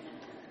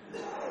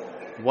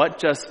 What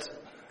just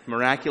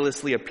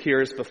miraculously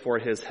appears before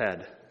his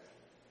head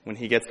when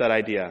he gets that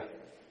idea?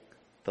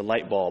 The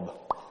light bulb,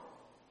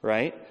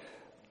 right?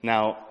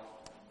 Now,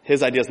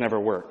 his ideas never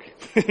work.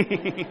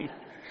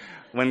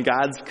 When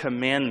God's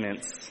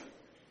commandments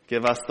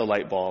give us the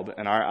light bulb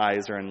and our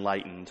eyes are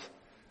enlightened,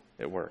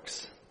 it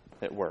works.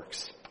 It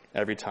works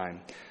every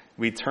time.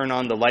 We turn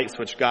on the light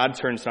switch, God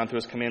turns it on through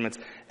his commandments,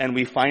 and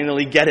we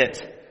finally get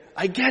it.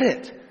 I get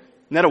it.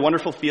 Isn't that a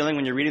wonderful feeling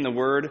when you're reading the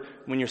Word,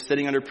 when you're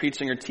sitting under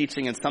preaching or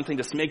teaching, and something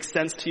just makes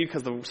sense to you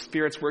because the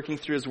Spirit's working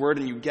through his Word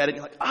and you get it?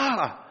 You're like,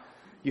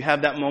 You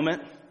have that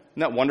moment? Isn't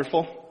that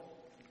wonderful?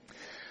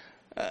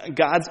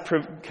 God's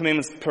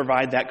commandments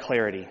provide that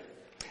clarity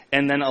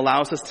and then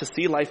allows us to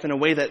see life in a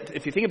way that,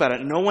 if you think about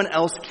it, no one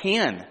else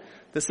can.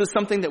 This is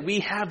something that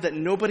we have that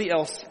nobody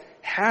else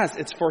has.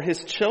 It's for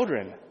his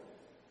children.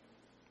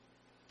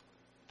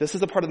 This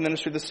is a part of the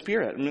ministry of the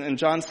Spirit. In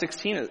John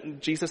 16,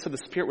 Jesus said the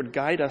Spirit would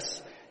guide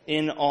us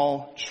in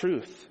all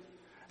truth.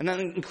 And that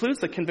includes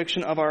the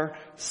conviction of our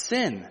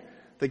sin,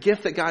 the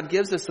gift that God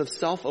gives us of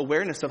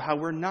self-awareness of how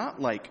we're not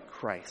like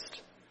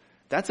Christ.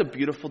 That's a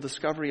beautiful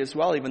discovery as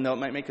well, even though it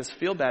might make us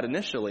feel bad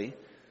initially,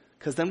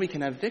 because then we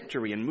can have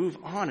victory and move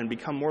on and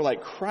become more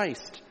like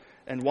Christ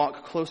and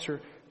walk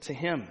closer to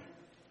him.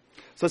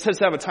 So let's just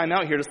have a time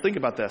out here. Just think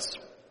about this.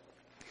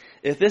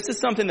 If this is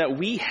something that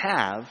we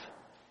have,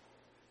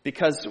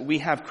 because we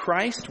have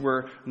Christ,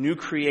 we're new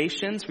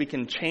creations, we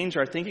can change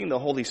our thinking, the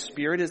Holy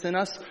Spirit is in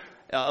us,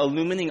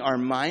 illumining our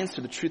minds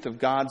to the truth of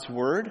God's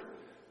Word.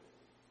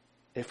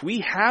 If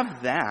we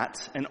have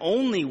that, and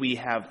only we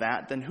have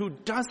that, then who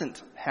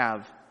doesn't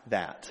have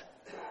that?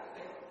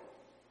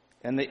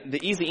 And the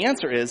easy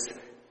answer is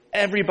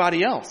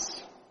everybody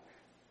else.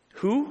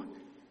 Who?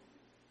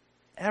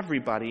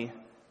 Everybody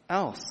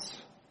else.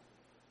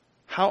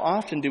 How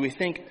often do we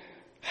think,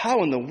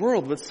 how in the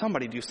world would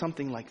somebody do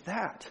something like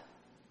that?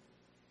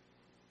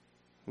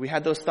 We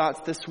had those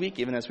thoughts this week,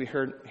 even as we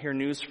hear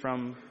news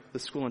from the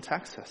school in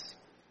Texas.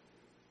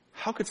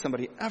 How could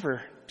somebody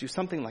ever do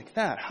something like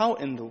that? How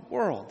in the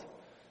world?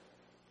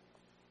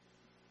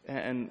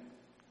 And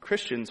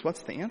Christians,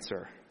 what's the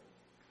answer?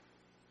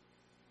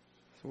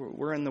 So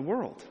we're in the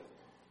world.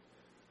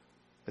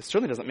 It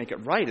certainly doesn't make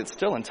it right. It's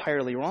still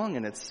entirely wrong,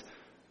 and it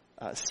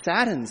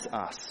saddens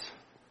us.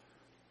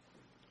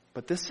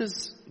 But this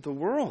is the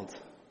world.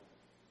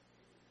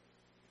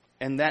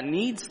 And that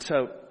needs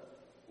to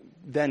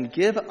then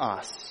give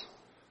us,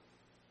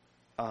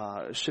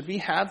 should we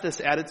have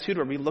this attitude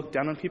where we look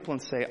down on people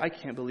and say, I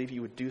can't believe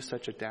you would do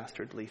such a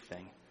dastardly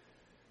thing?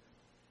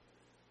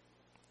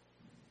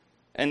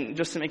 And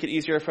just to make it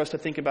easier for us to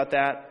think about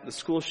that, the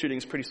school shooting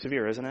is pretty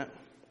severe, isn't it?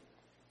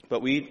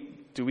 But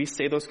do we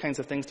say those kinds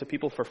of things to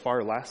people for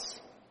far less?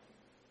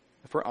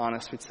 If we're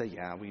honest, we'd say,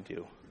 yeah, we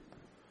do.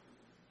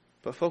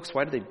 But folks,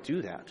 why do they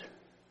do that?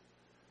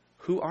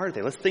 Who are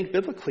they? Let's think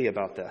biblically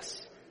about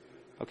this.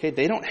 Okay,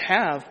 they don't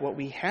have what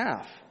we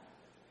have.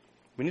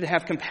 We need to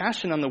have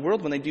compassion on the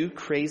world when they do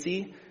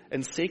crazy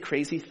and say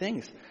crazy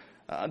things.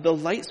 The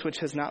light switch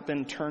has not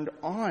been turned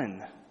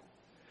on.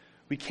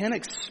 We can't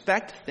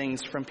expect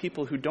things from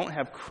people who don't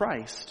have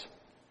Christ.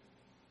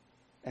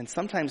 And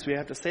sometimes we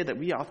have to say that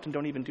we often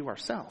don't even do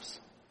ourselves.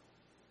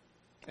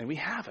 And we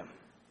have him.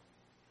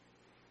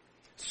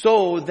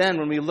 So then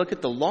when we look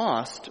at the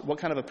lost, what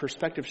kind of a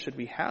perspective should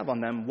we have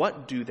on them?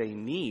 What do they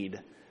need?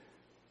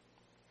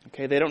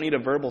 Okay, they don't need a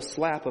verbal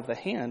slap of the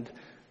hand.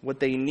 What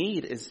they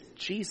need is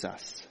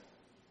Jesus.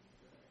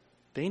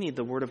 They need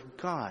the Word of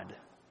God.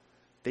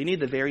 They need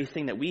the very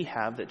thing that we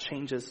have that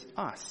changes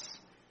us.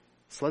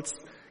 So let's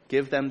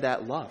give them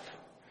that love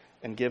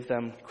and give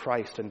them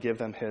Christ and give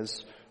them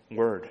his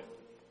Word.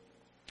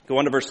 Go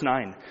on to verse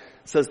 9. It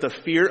says, the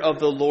fear of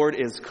the Lord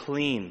is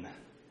clean,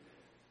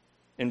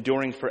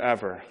 enduring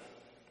forever.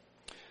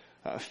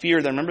 Fear,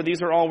 remember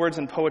these are all words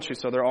in poetry,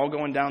 so they're all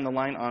going down the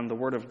line on the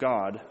Word of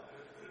God.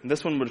 And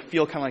this one would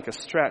feel kind of like a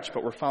stretch,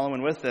 but we're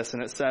following with this.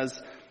 And it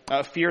says,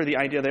 fear, the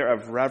idea there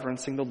of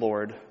reverencing the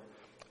Lord,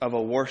 of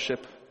a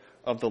worship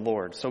of the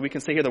Lord. So we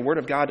can say here, the Word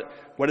of God,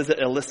 what does it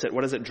elicit?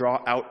 What does it draw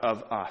out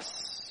of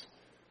us?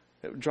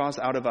 It draws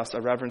out of us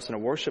a reverence and a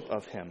worship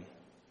of him.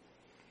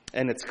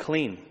 And it's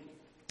clean.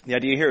 The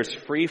idea here is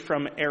free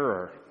from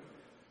error,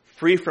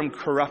 free from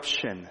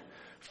corruption,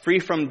 free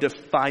from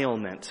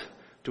defilement.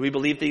 Do we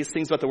believe these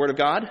things about the Word of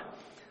God?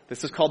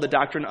 This is called the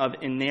doctrine of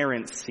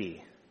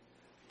inerrancy.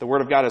 The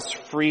Word of God is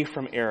free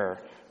from error,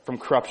 from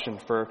corruption,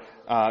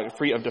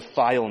 free of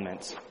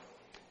defilement.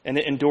 And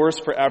it endures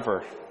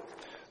forever.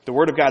 The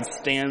Word of God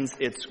stands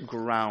its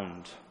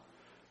ground.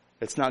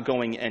 It's not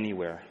going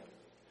anywhere.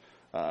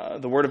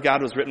 The Word of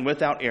God was written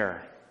without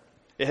error.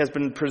 It has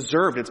been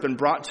preserved. It's been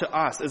brought to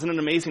us. Isn't it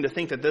amazing to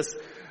think that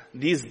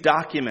these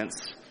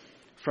documents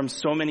from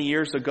so many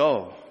years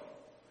ago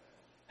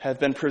have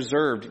been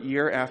preserved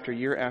year after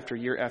year after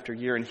year after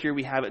year. And here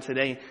we have it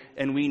today.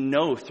 And we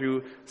know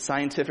through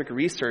scientific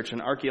research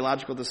and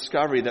archaeological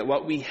discovery that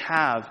what we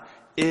have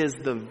is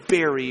the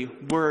very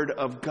Word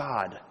of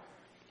God.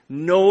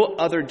 No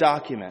other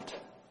document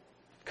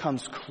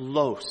comes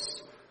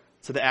close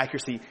to the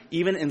accuracy,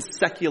 even in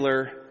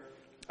secular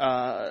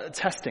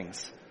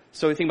testings.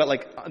 So we think about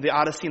like the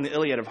Odyssey and the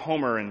Iliad of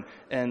Homer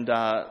and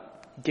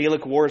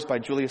Gallic Wars by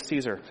Julius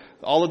Caesar.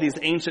 All of these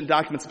ancient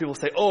documents, people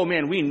say, oh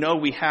man, we know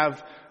we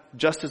have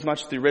just as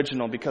much as the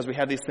original because we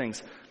have these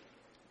things.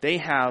 They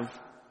have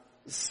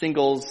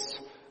singles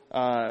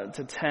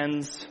to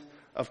tens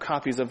of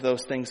copies of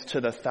those things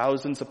to the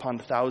thousands upon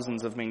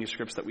thousands of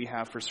manuscripts that we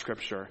have for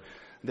Scripture.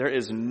 There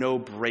is no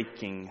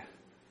breaking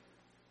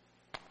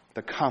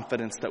the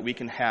confidence that we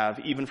can have,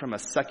 even from a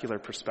secular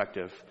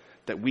perspective,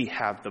 that we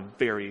have the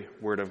very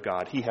Word of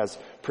God. He has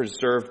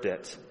preserved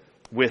it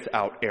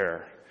without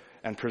error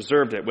and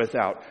preserved it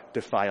without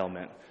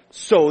defilement.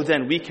 So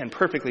then we can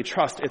perfectly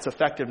trust its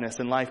effectiveness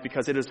in life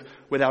because it is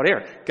without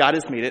error. God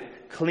has made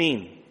it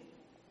clean.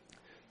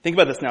 Think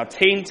about this now.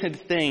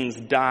 Tainted things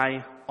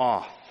die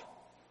off.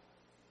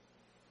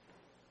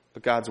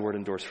 But God's word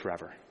endures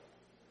forever.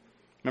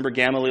 Remember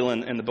Gamaliel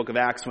in the book of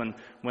Acts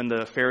when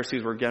the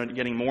Pharisees were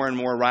getting more and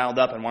more riled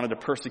up and wanted to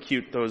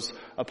persecute those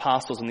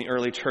apostles in the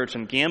early church.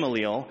 And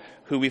Gamaliel,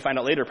 who we find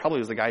out later probably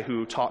was the guy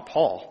who taught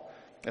Paul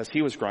as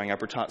he was growing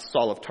up, or taught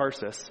Saul of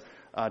Tarsus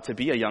to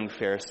be a young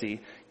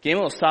Pharisee.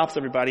 Gamaliel stops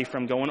everybody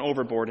from going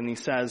overboard and he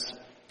says,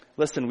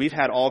 listen, we've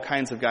had all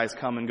kinds of guys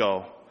come and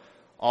go.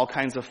 All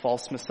kinds of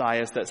false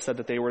messiahs that said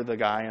that they were the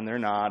guy and they're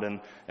not,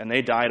 and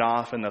they died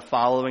off, and the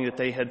following that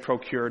they had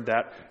procured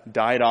that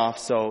died off.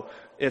 So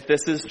if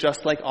this is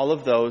just like all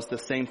of those, the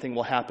same thing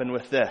will happen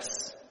with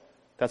this.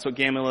 That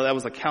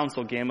was a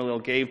counsel Gamaliel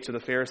gave to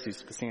the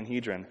Pharisees, the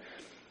Sanhedrin.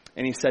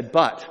 And he said,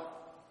 but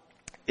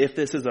if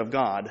this is of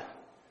God,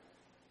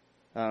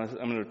 I'm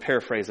going to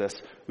paraphrase this,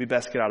 we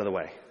best get out of the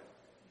way.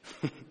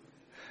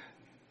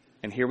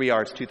 And here we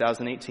are, it's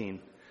 2018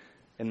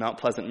 in Mount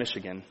Pleasant,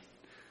 Michigan,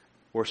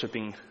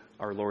 worshiping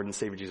our Lord and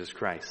Savior Jesus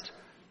Christ.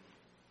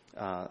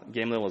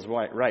 Gamaliel was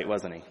right,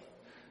 wasn't he?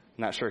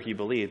 Not sure he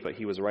believed, but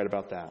he was right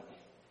about that.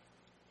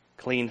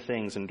 Clean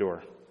things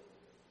endure.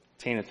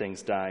 Tainted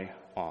things die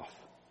off.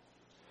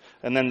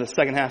 And then the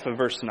second half of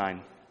verse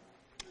 9.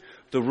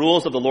 The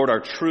rules of the Lord are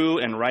true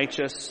and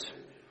righteous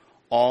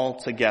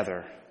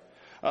altogether.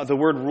 The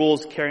word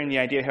rules carrying the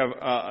idea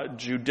of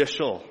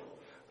judicial.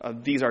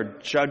 These are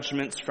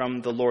judgments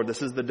from the Lord.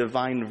 This is the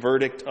divine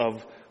verdict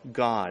of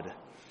God.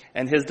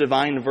 And his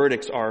divine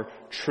verdicts are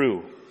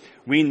true.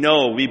 We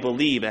know, we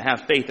believe, and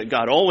have faith that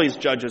God always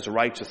judges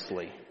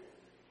righteously.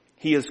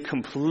 He is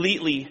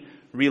completely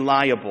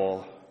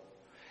reliable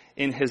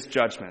in his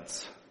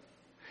judgments.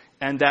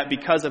 And that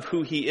because of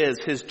who he is,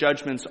 his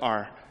judgments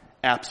are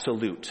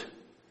absolute.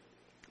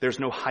 There's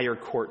no higher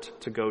court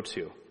to go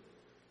to.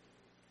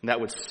 And that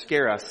would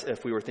scare us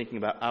if we were thinking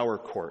about our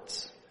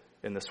courts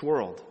in this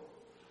world.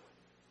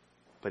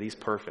 But he's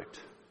perfect.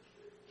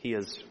 He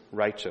is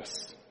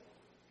righteous.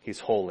 He's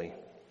holy.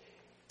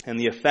 And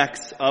the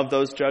effects of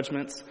those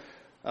judgments,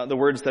 the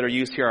words that are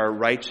used here are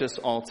righteous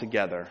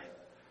altogether.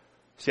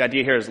 So the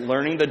idea here is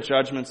learning the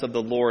judgments of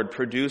the Lord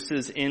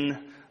produces in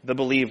the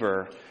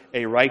believer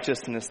a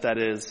righteousness that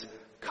is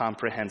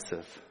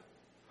comprehensive.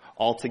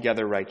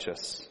 Altogether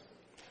righteous.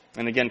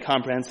 And again,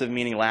 comprehensive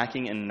meaning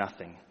lacking in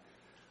nothing.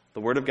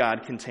 The Word of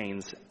God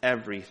contains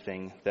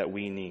everything that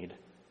we need.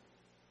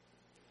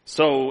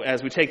 So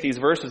as we take these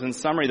verses in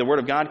summary, the Word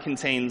of God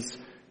contains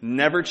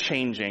never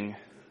changing,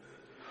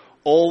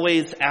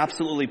 always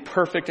absolutely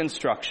perfect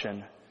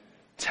instruction,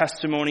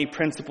 testimony,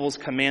 principles,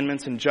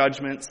 commandments, and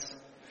judgments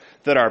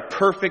that are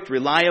perfect,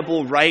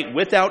 reliable, right,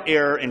 without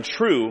error, and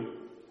true,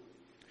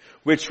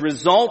 which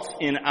results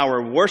in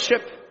our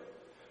worship,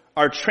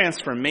 our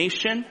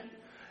transformation,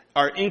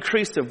 our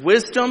increase of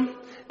wisdom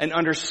and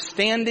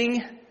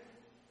understanding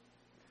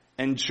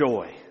and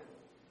joy.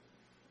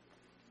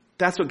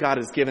 That's what God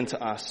has given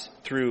to us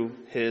through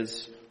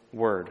his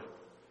word.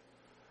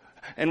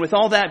 And with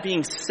all that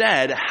being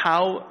said,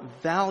 how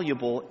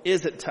valuable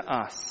is it to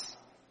us?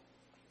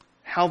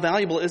 How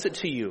valuable is it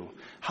to you?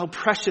 How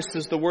precious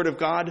is the Word of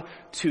God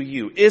to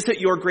you? Is it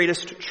your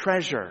greatest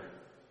treasure?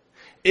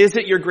 Is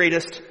it your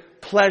greatest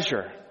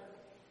pleasure?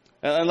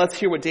 And let's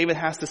hear what David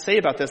has to say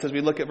about this as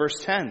we look at verse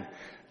 10.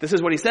 This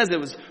is what he says. It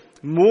was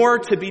more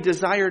to be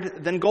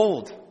desired than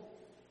gold.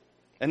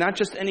 And not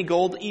just any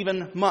gold,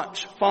 even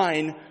much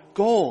fine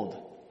gold.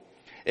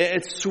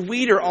 It's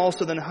sweeter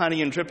also than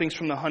honey and drippings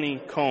from the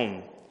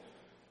honeycomb.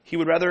 He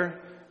would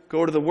rather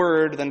go to the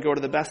Word than go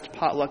to the best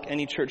potluck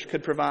any church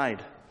could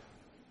provide.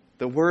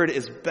 The Word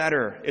is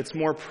better. It's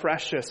more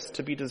precious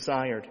to be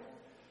desired.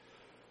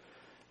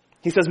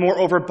 He says,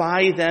 moreover,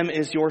 by them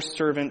is your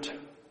servant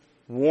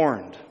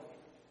warned.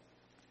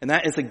 And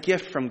that is a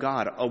gift from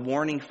God, a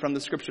warning from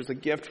the Scriptures, a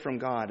gift from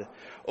God,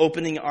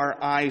 opening our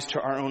eyes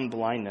to our own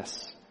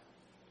blindness.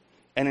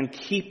 And in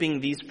keeping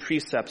these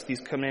precepts,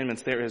 these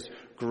commandments, there is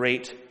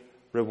great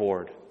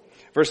reward.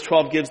 Verse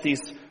 12 gives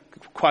these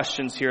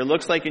questions here. It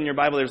looks like in your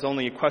Bible there's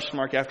only a question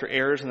mark after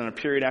errors and then a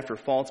period after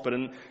faults, but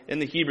in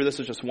the Hebrew this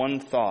is just one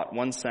thought,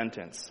 one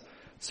sentence.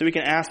 So we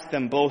can ask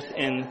them both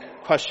in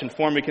question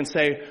form. We can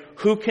say,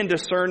 who can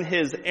discern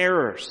his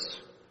errors?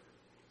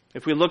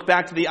 If we look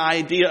back to the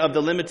idea of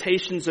the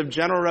limitations of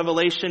general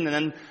revelation and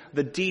then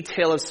the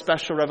detail of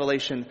special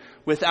revelation,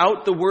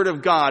 without the Word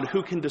of God,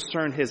 who can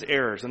discern his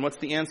errors? And what's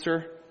the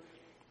answer?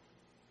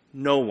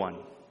 No one.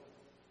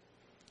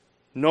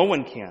 No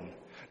one can.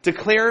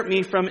 Declare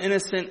me from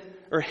innocent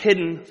or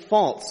hidden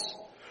faults.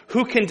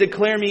 Who can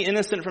declare me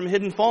innocent from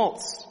hidden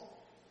faults?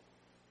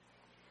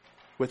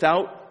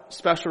 Without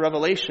special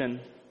revelation,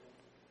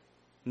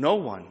 no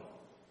one.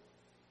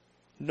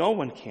 No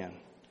one can.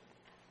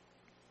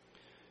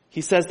 He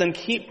says, then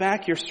keep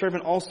back your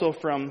servant also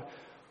from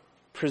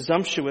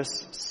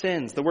presumptuous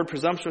sins. The word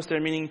presumptuous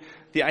there meaning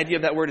the idea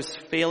of that word is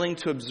failing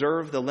to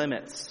observe the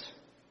limits.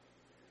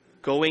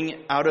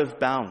 going out of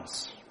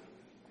bounds.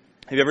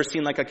 Have you ever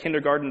seen like a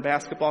kindergarten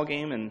basketball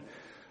game and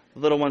the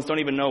little ones don't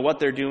even know what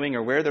they're doing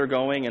or where they're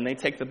going, and they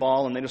take the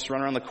ball and they just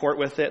run around the court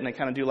with it, and they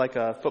kind of do like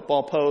a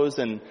football pose,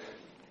 and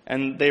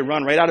they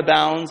run right out of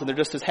bounds, and they're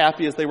just as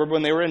happy as they were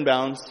when they were in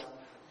bounds.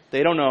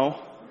 They don't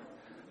know.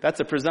 That's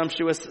a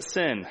presumptuous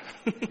sin.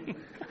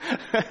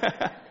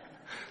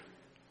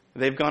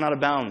 They've gone out of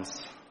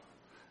bounds.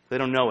 They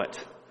don't know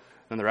it.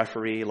 And the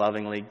referee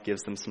lovingly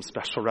gives them some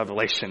special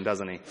revelation,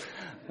 doesn't he?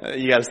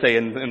 You got to stay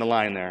in the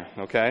line there,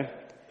 okay?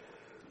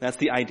 That's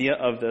the idea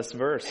of this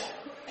verse.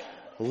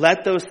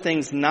 Let those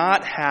things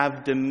not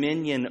have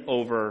dominion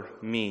over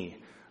me,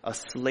 a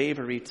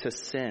slavery to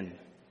sin.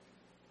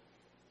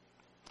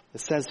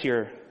 It says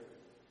here,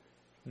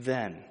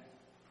 then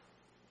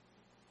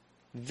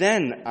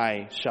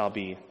I shall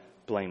be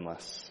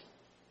blameless.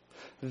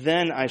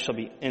 Then I shall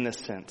be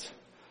innocent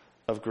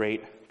of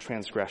great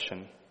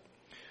transgression.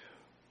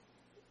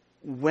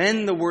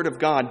 When the Word of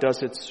God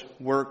does its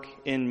work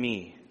in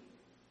me,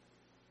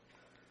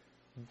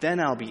 then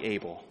I'll be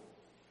able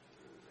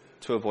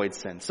to avoid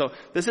sin. So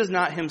this is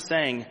not him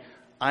saying,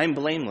 I'm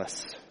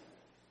blameless.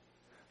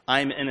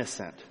 I'm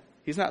innocent.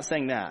 He's not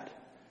saying that.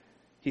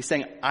 He's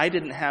saying, I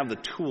didn't have the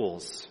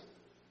tools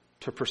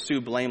to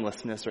pursue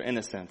blamelessness or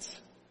innocence,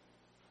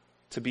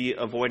 to be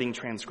avoiding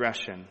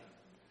transgression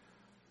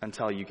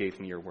until you gave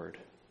me your word.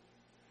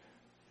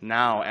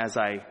 Now, as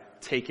I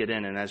take it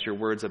in and as your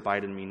words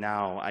abide in me,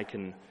 now I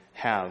can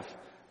have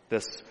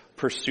this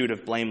pursuit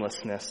of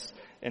blamelessness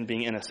and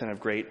being innocent of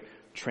great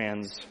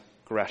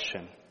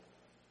transgression.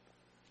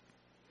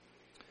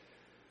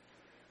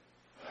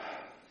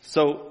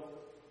 So,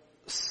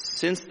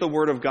 since the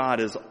Word of God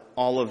is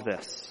all of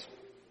this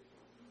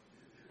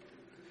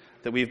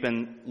that we've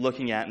been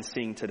looking at and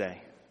seeing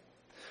today,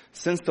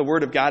 since the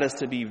Word of God is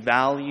to be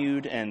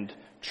valued and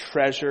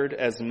treasured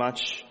as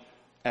much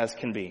as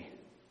can be,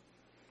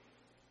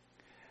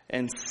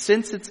 and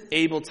since it's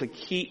able to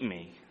keep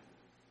me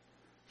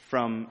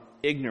from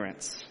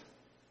ignorance,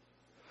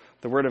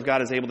 the Word of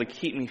God is able to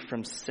keep me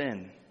from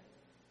sin,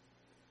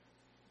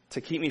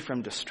 to keep me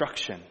from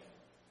destruction,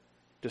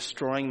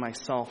 destroying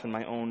myself and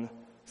my own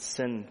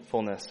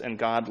sinfulness and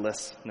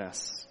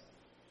godlessness.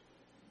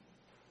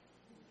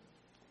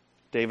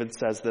 David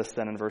says this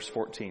then in verse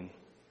 14.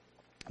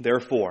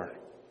 Therefore,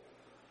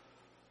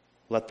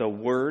 let the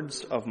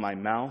words of my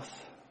mouth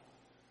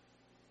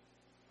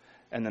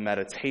and the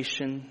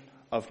meditation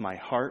of my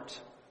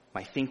heart,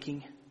 my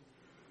thinking,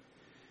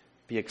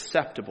 be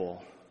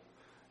acceptable.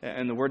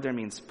 And the word there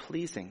means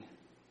pleasing.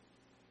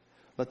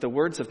 Let the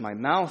words of my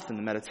mouth and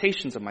the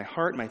meditations of my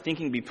heart, my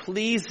thinking be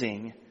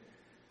pleasing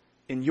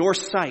in your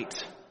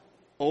sight,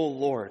 O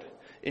Lord,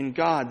 in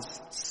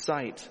God's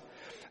sight.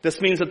 This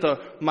means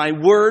that my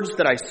words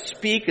that I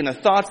speak and the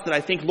thoughts that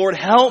I think, Lord,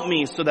 help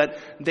me so that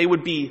they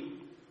would be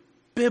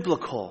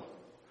biblical.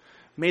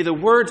 May the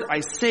words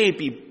I say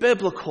be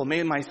biblical.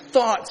 May my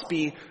thoughts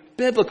be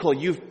biblical.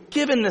 You've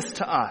given this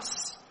to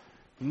us.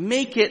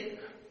 Make it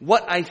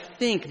what I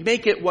think.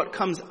 Make it what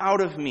comes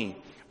out of me.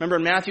 Remember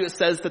in Matthew it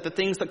says that the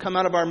things that come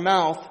out of our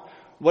mouth,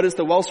 what is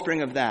the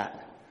wellspring of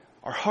that?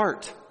 Our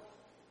heart.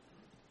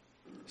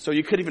 So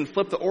you could even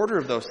flip the order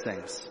of those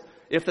things.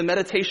 If the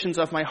meditations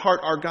of my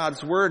heart are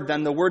God's word,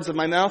 then the words of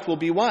my mouth will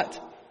be what?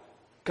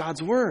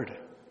 God's word.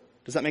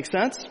 Does that make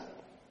sense?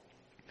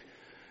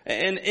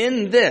 And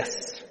in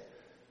this,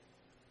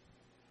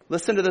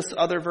 listen to this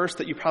other verse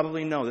that you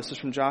probably know. This is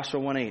from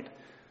Joshua 1:8.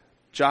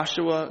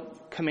 Joshua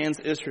commands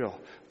Israel,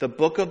 the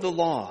book of the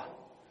law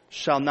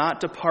shall not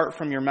depart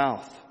from your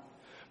mouth,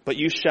 but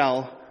you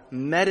shall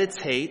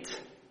meditate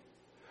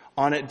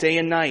on it day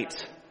and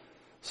night,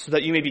 so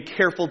that you may be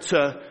careful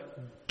to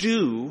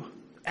do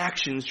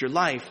actions, your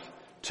life,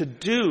 to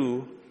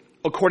do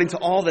according to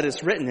all that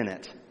is written in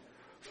it.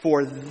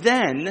 For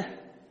then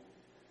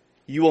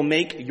you will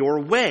make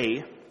your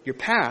way, your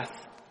path,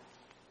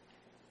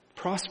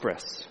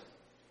 prosperous.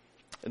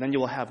 And then you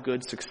will have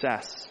good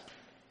success.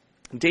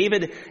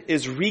 David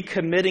is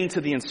recommitting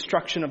to the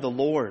instruction of the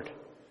Lord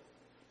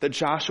that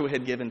Joshua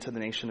had given to the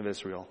nation of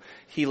Israel.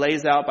 He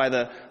lays out by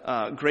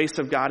the grace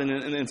of God and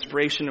the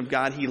inspiration of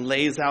God, he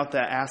lays out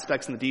the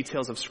aspects and the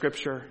details of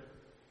Scripture.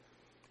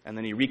 And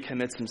then he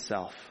recommits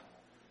himself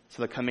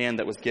to the command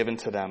that was given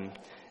to them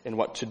and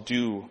what to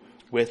do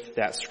with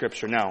that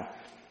Scripture. Now,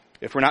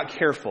 if we're not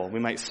careful, we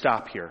might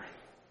stop here.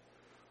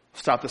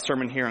 Stop the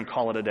sermon here and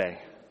call it a day.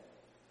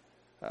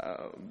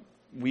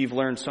 We've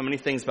learned so many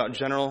things about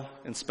general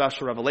and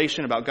special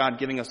revelation, about God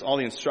giving us all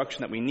the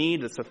instruction that we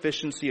need, the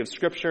sufficiency of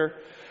Scripture.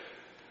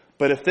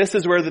 But if this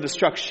is where the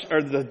discussion,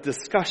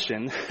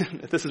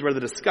 if this is where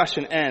the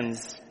discussion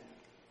ends,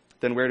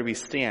 then where do we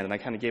stand? And I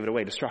kind of gave it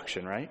away,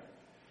 destruction, right?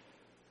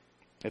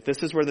 If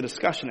this is where the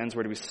discussion ends,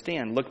 where do we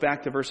stand? Look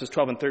back to verses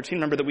 12 and 13.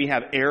 Remember that we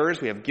have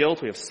errors, we have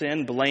guilt, we have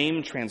sin,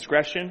 blame,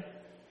 transgression.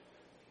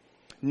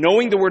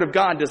 Knowing the Word of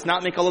God does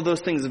not make all of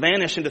those things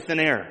vanish into thin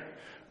air.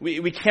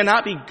 We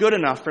cannot be good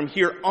enough from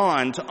here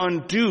on to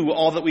undo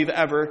all that we've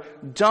ever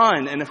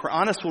done. And if we're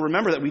honest, we'll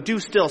remember that we do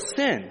still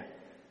sin.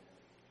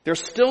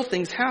 There's still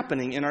things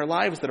happening in our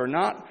lives that are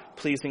not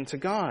pleasing to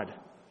God.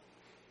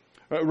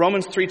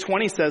 Romans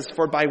 3:20 says,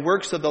 "For by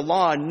works of the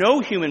law, no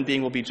human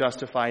being will be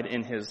justified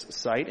in his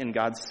sight, in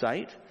God's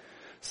sight,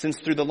 since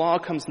through the law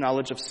comes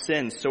knowledge of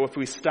sin." So if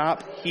we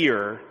stop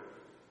here,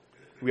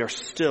 we are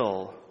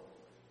still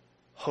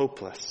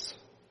hopeless.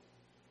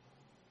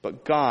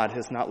 But God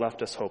has not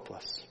left us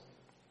hopeless.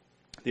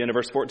 The end of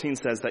verse 14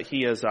 says that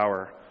He is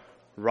our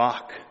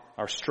rock,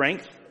 our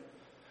strength,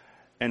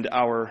 and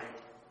our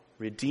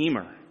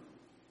Redeemer.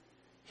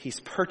 He's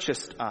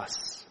purchased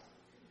us,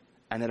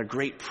 and at a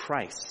great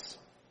price.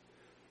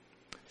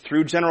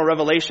 Through general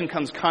revelation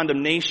comes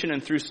condemnation,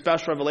 and through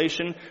special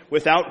revelation,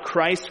 without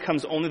Christ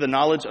comes only the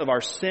knowledge of our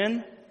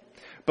sin.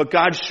 But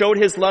God showed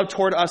His love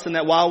toward us in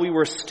that while we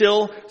were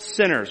still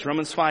sinners,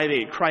 Romans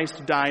 5:8,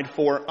 Christ died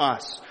for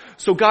us.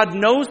 So God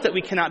knows that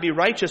we cannot be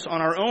righteous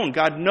on our own.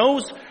 God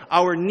knows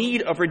our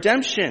need of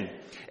redemption.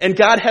 And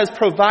God has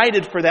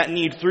provided for that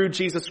need through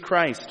Jesus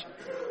Christ.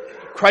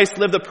 Christ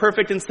lived a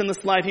perfect and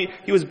sinless life.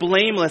 He was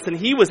blameless and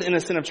He was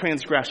innocent of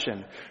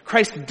transgression.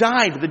 Christ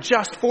died, the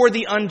just for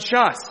the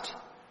unjust,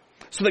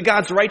 so that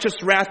God's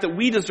righteous wrath that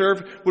we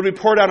deserve would be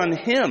poured out on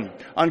Him,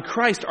 on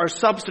Christ, our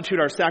substitute,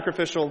 our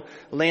sacrificial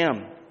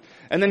lamb.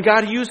 And then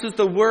God uses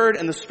the Word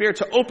and the Spirit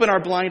to open our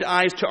blind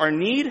eyes to our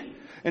need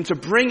and to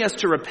bring us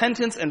to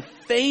repentance and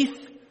faith,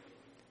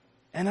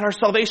 and that our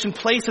salvation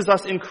places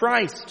us in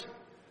Christ.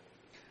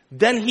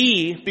 Then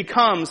He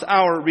becomes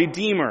our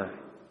Redeemer.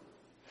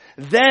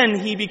 Then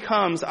He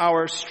becomes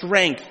our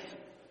strength,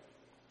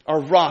 our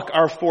rock,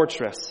 our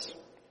fortress.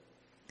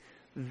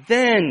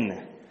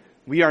 Then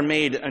we are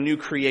made a new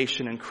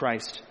creation in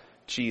Christ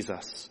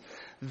Jesus.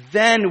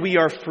 Then we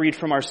are freed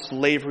from our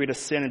slavery to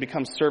sin and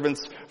become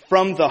servants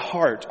from the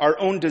heart, our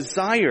own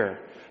desire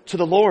to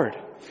the Lord.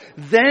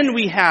 Then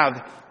we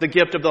have the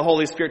gift of the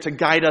Holy Spirit to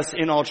guide us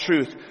in all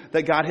truth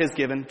that God has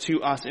given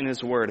to us in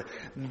His Word.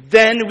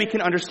 Then we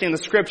can understand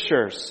the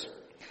Scriptures.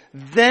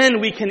 Then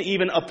we can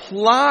even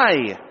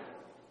apply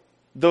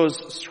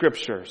those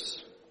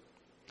Scriptures.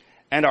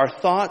 And our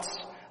thoughts,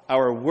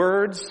 our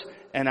words,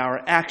 and our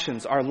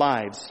actions, our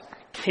lives,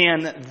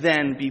 can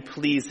then be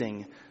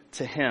pleasing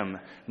to Him.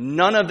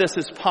 None of this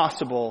is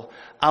possible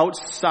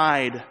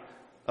outside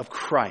of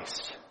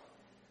Christ.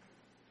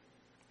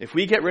 If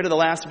we get rid of the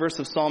last verse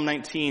of Psalm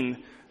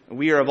 19,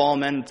 we are of all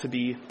men to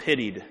be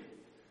pitied,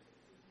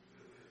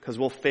 because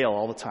we'll fail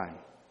all the time.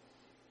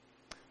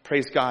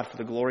 Praise God for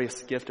the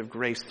glorious gift of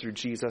grace through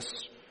Jesus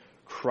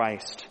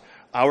Christ.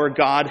 Our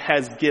God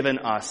has given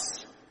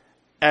us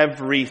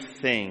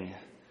everything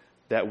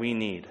that we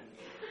need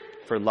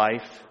for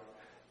life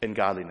and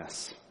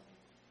godliness.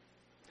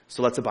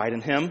 So let's abide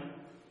in Him.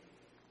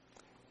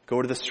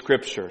 Go to the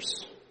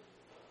Scriptures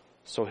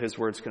so His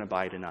Word's can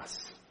abide in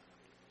us.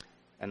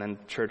 And then,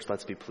 church,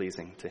 let's be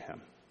pleasing to Him.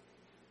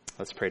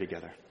 Let's pray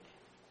together.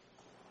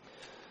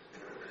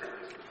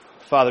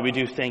 Father, we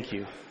do thank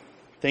You.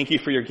 Thank You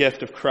for Your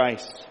gift of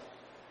Christ.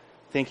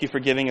 Thank You for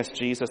giving us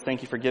Jesus.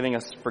 Thank You for giving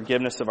us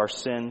forgiveness of our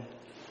sin.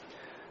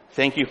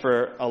 Thank You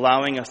for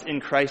allowing us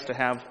in Christ to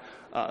have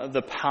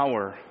the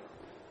power,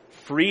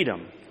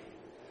 freedom,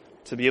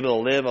 to be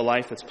able to live a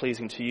life that's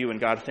pleasing to You. And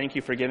God, thank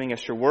You for giving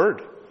us Your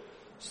Word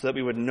so that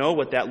we would know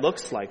what that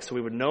looks like, so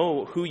we would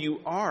know who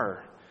You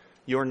are,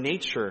 Your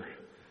nature,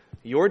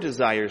 Your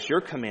desires, Your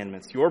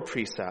commandments, Your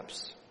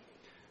precepts.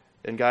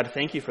 And God,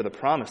 thank You for the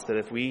promise that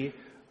if we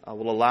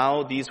will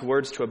allow these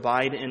words to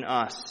abide in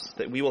us,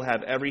 that we will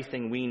have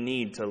everything we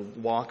need to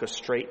walk a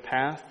straight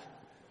path,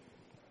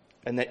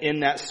 and that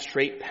in that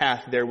straight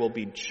path there will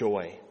be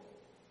joy,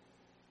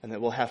 and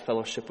that we'll have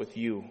fellowship with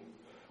You.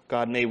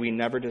 God, may we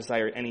never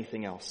desire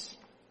anything else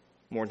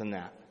more than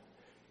that.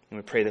 And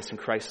we pray this in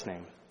Christ's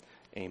name.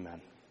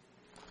 Amen.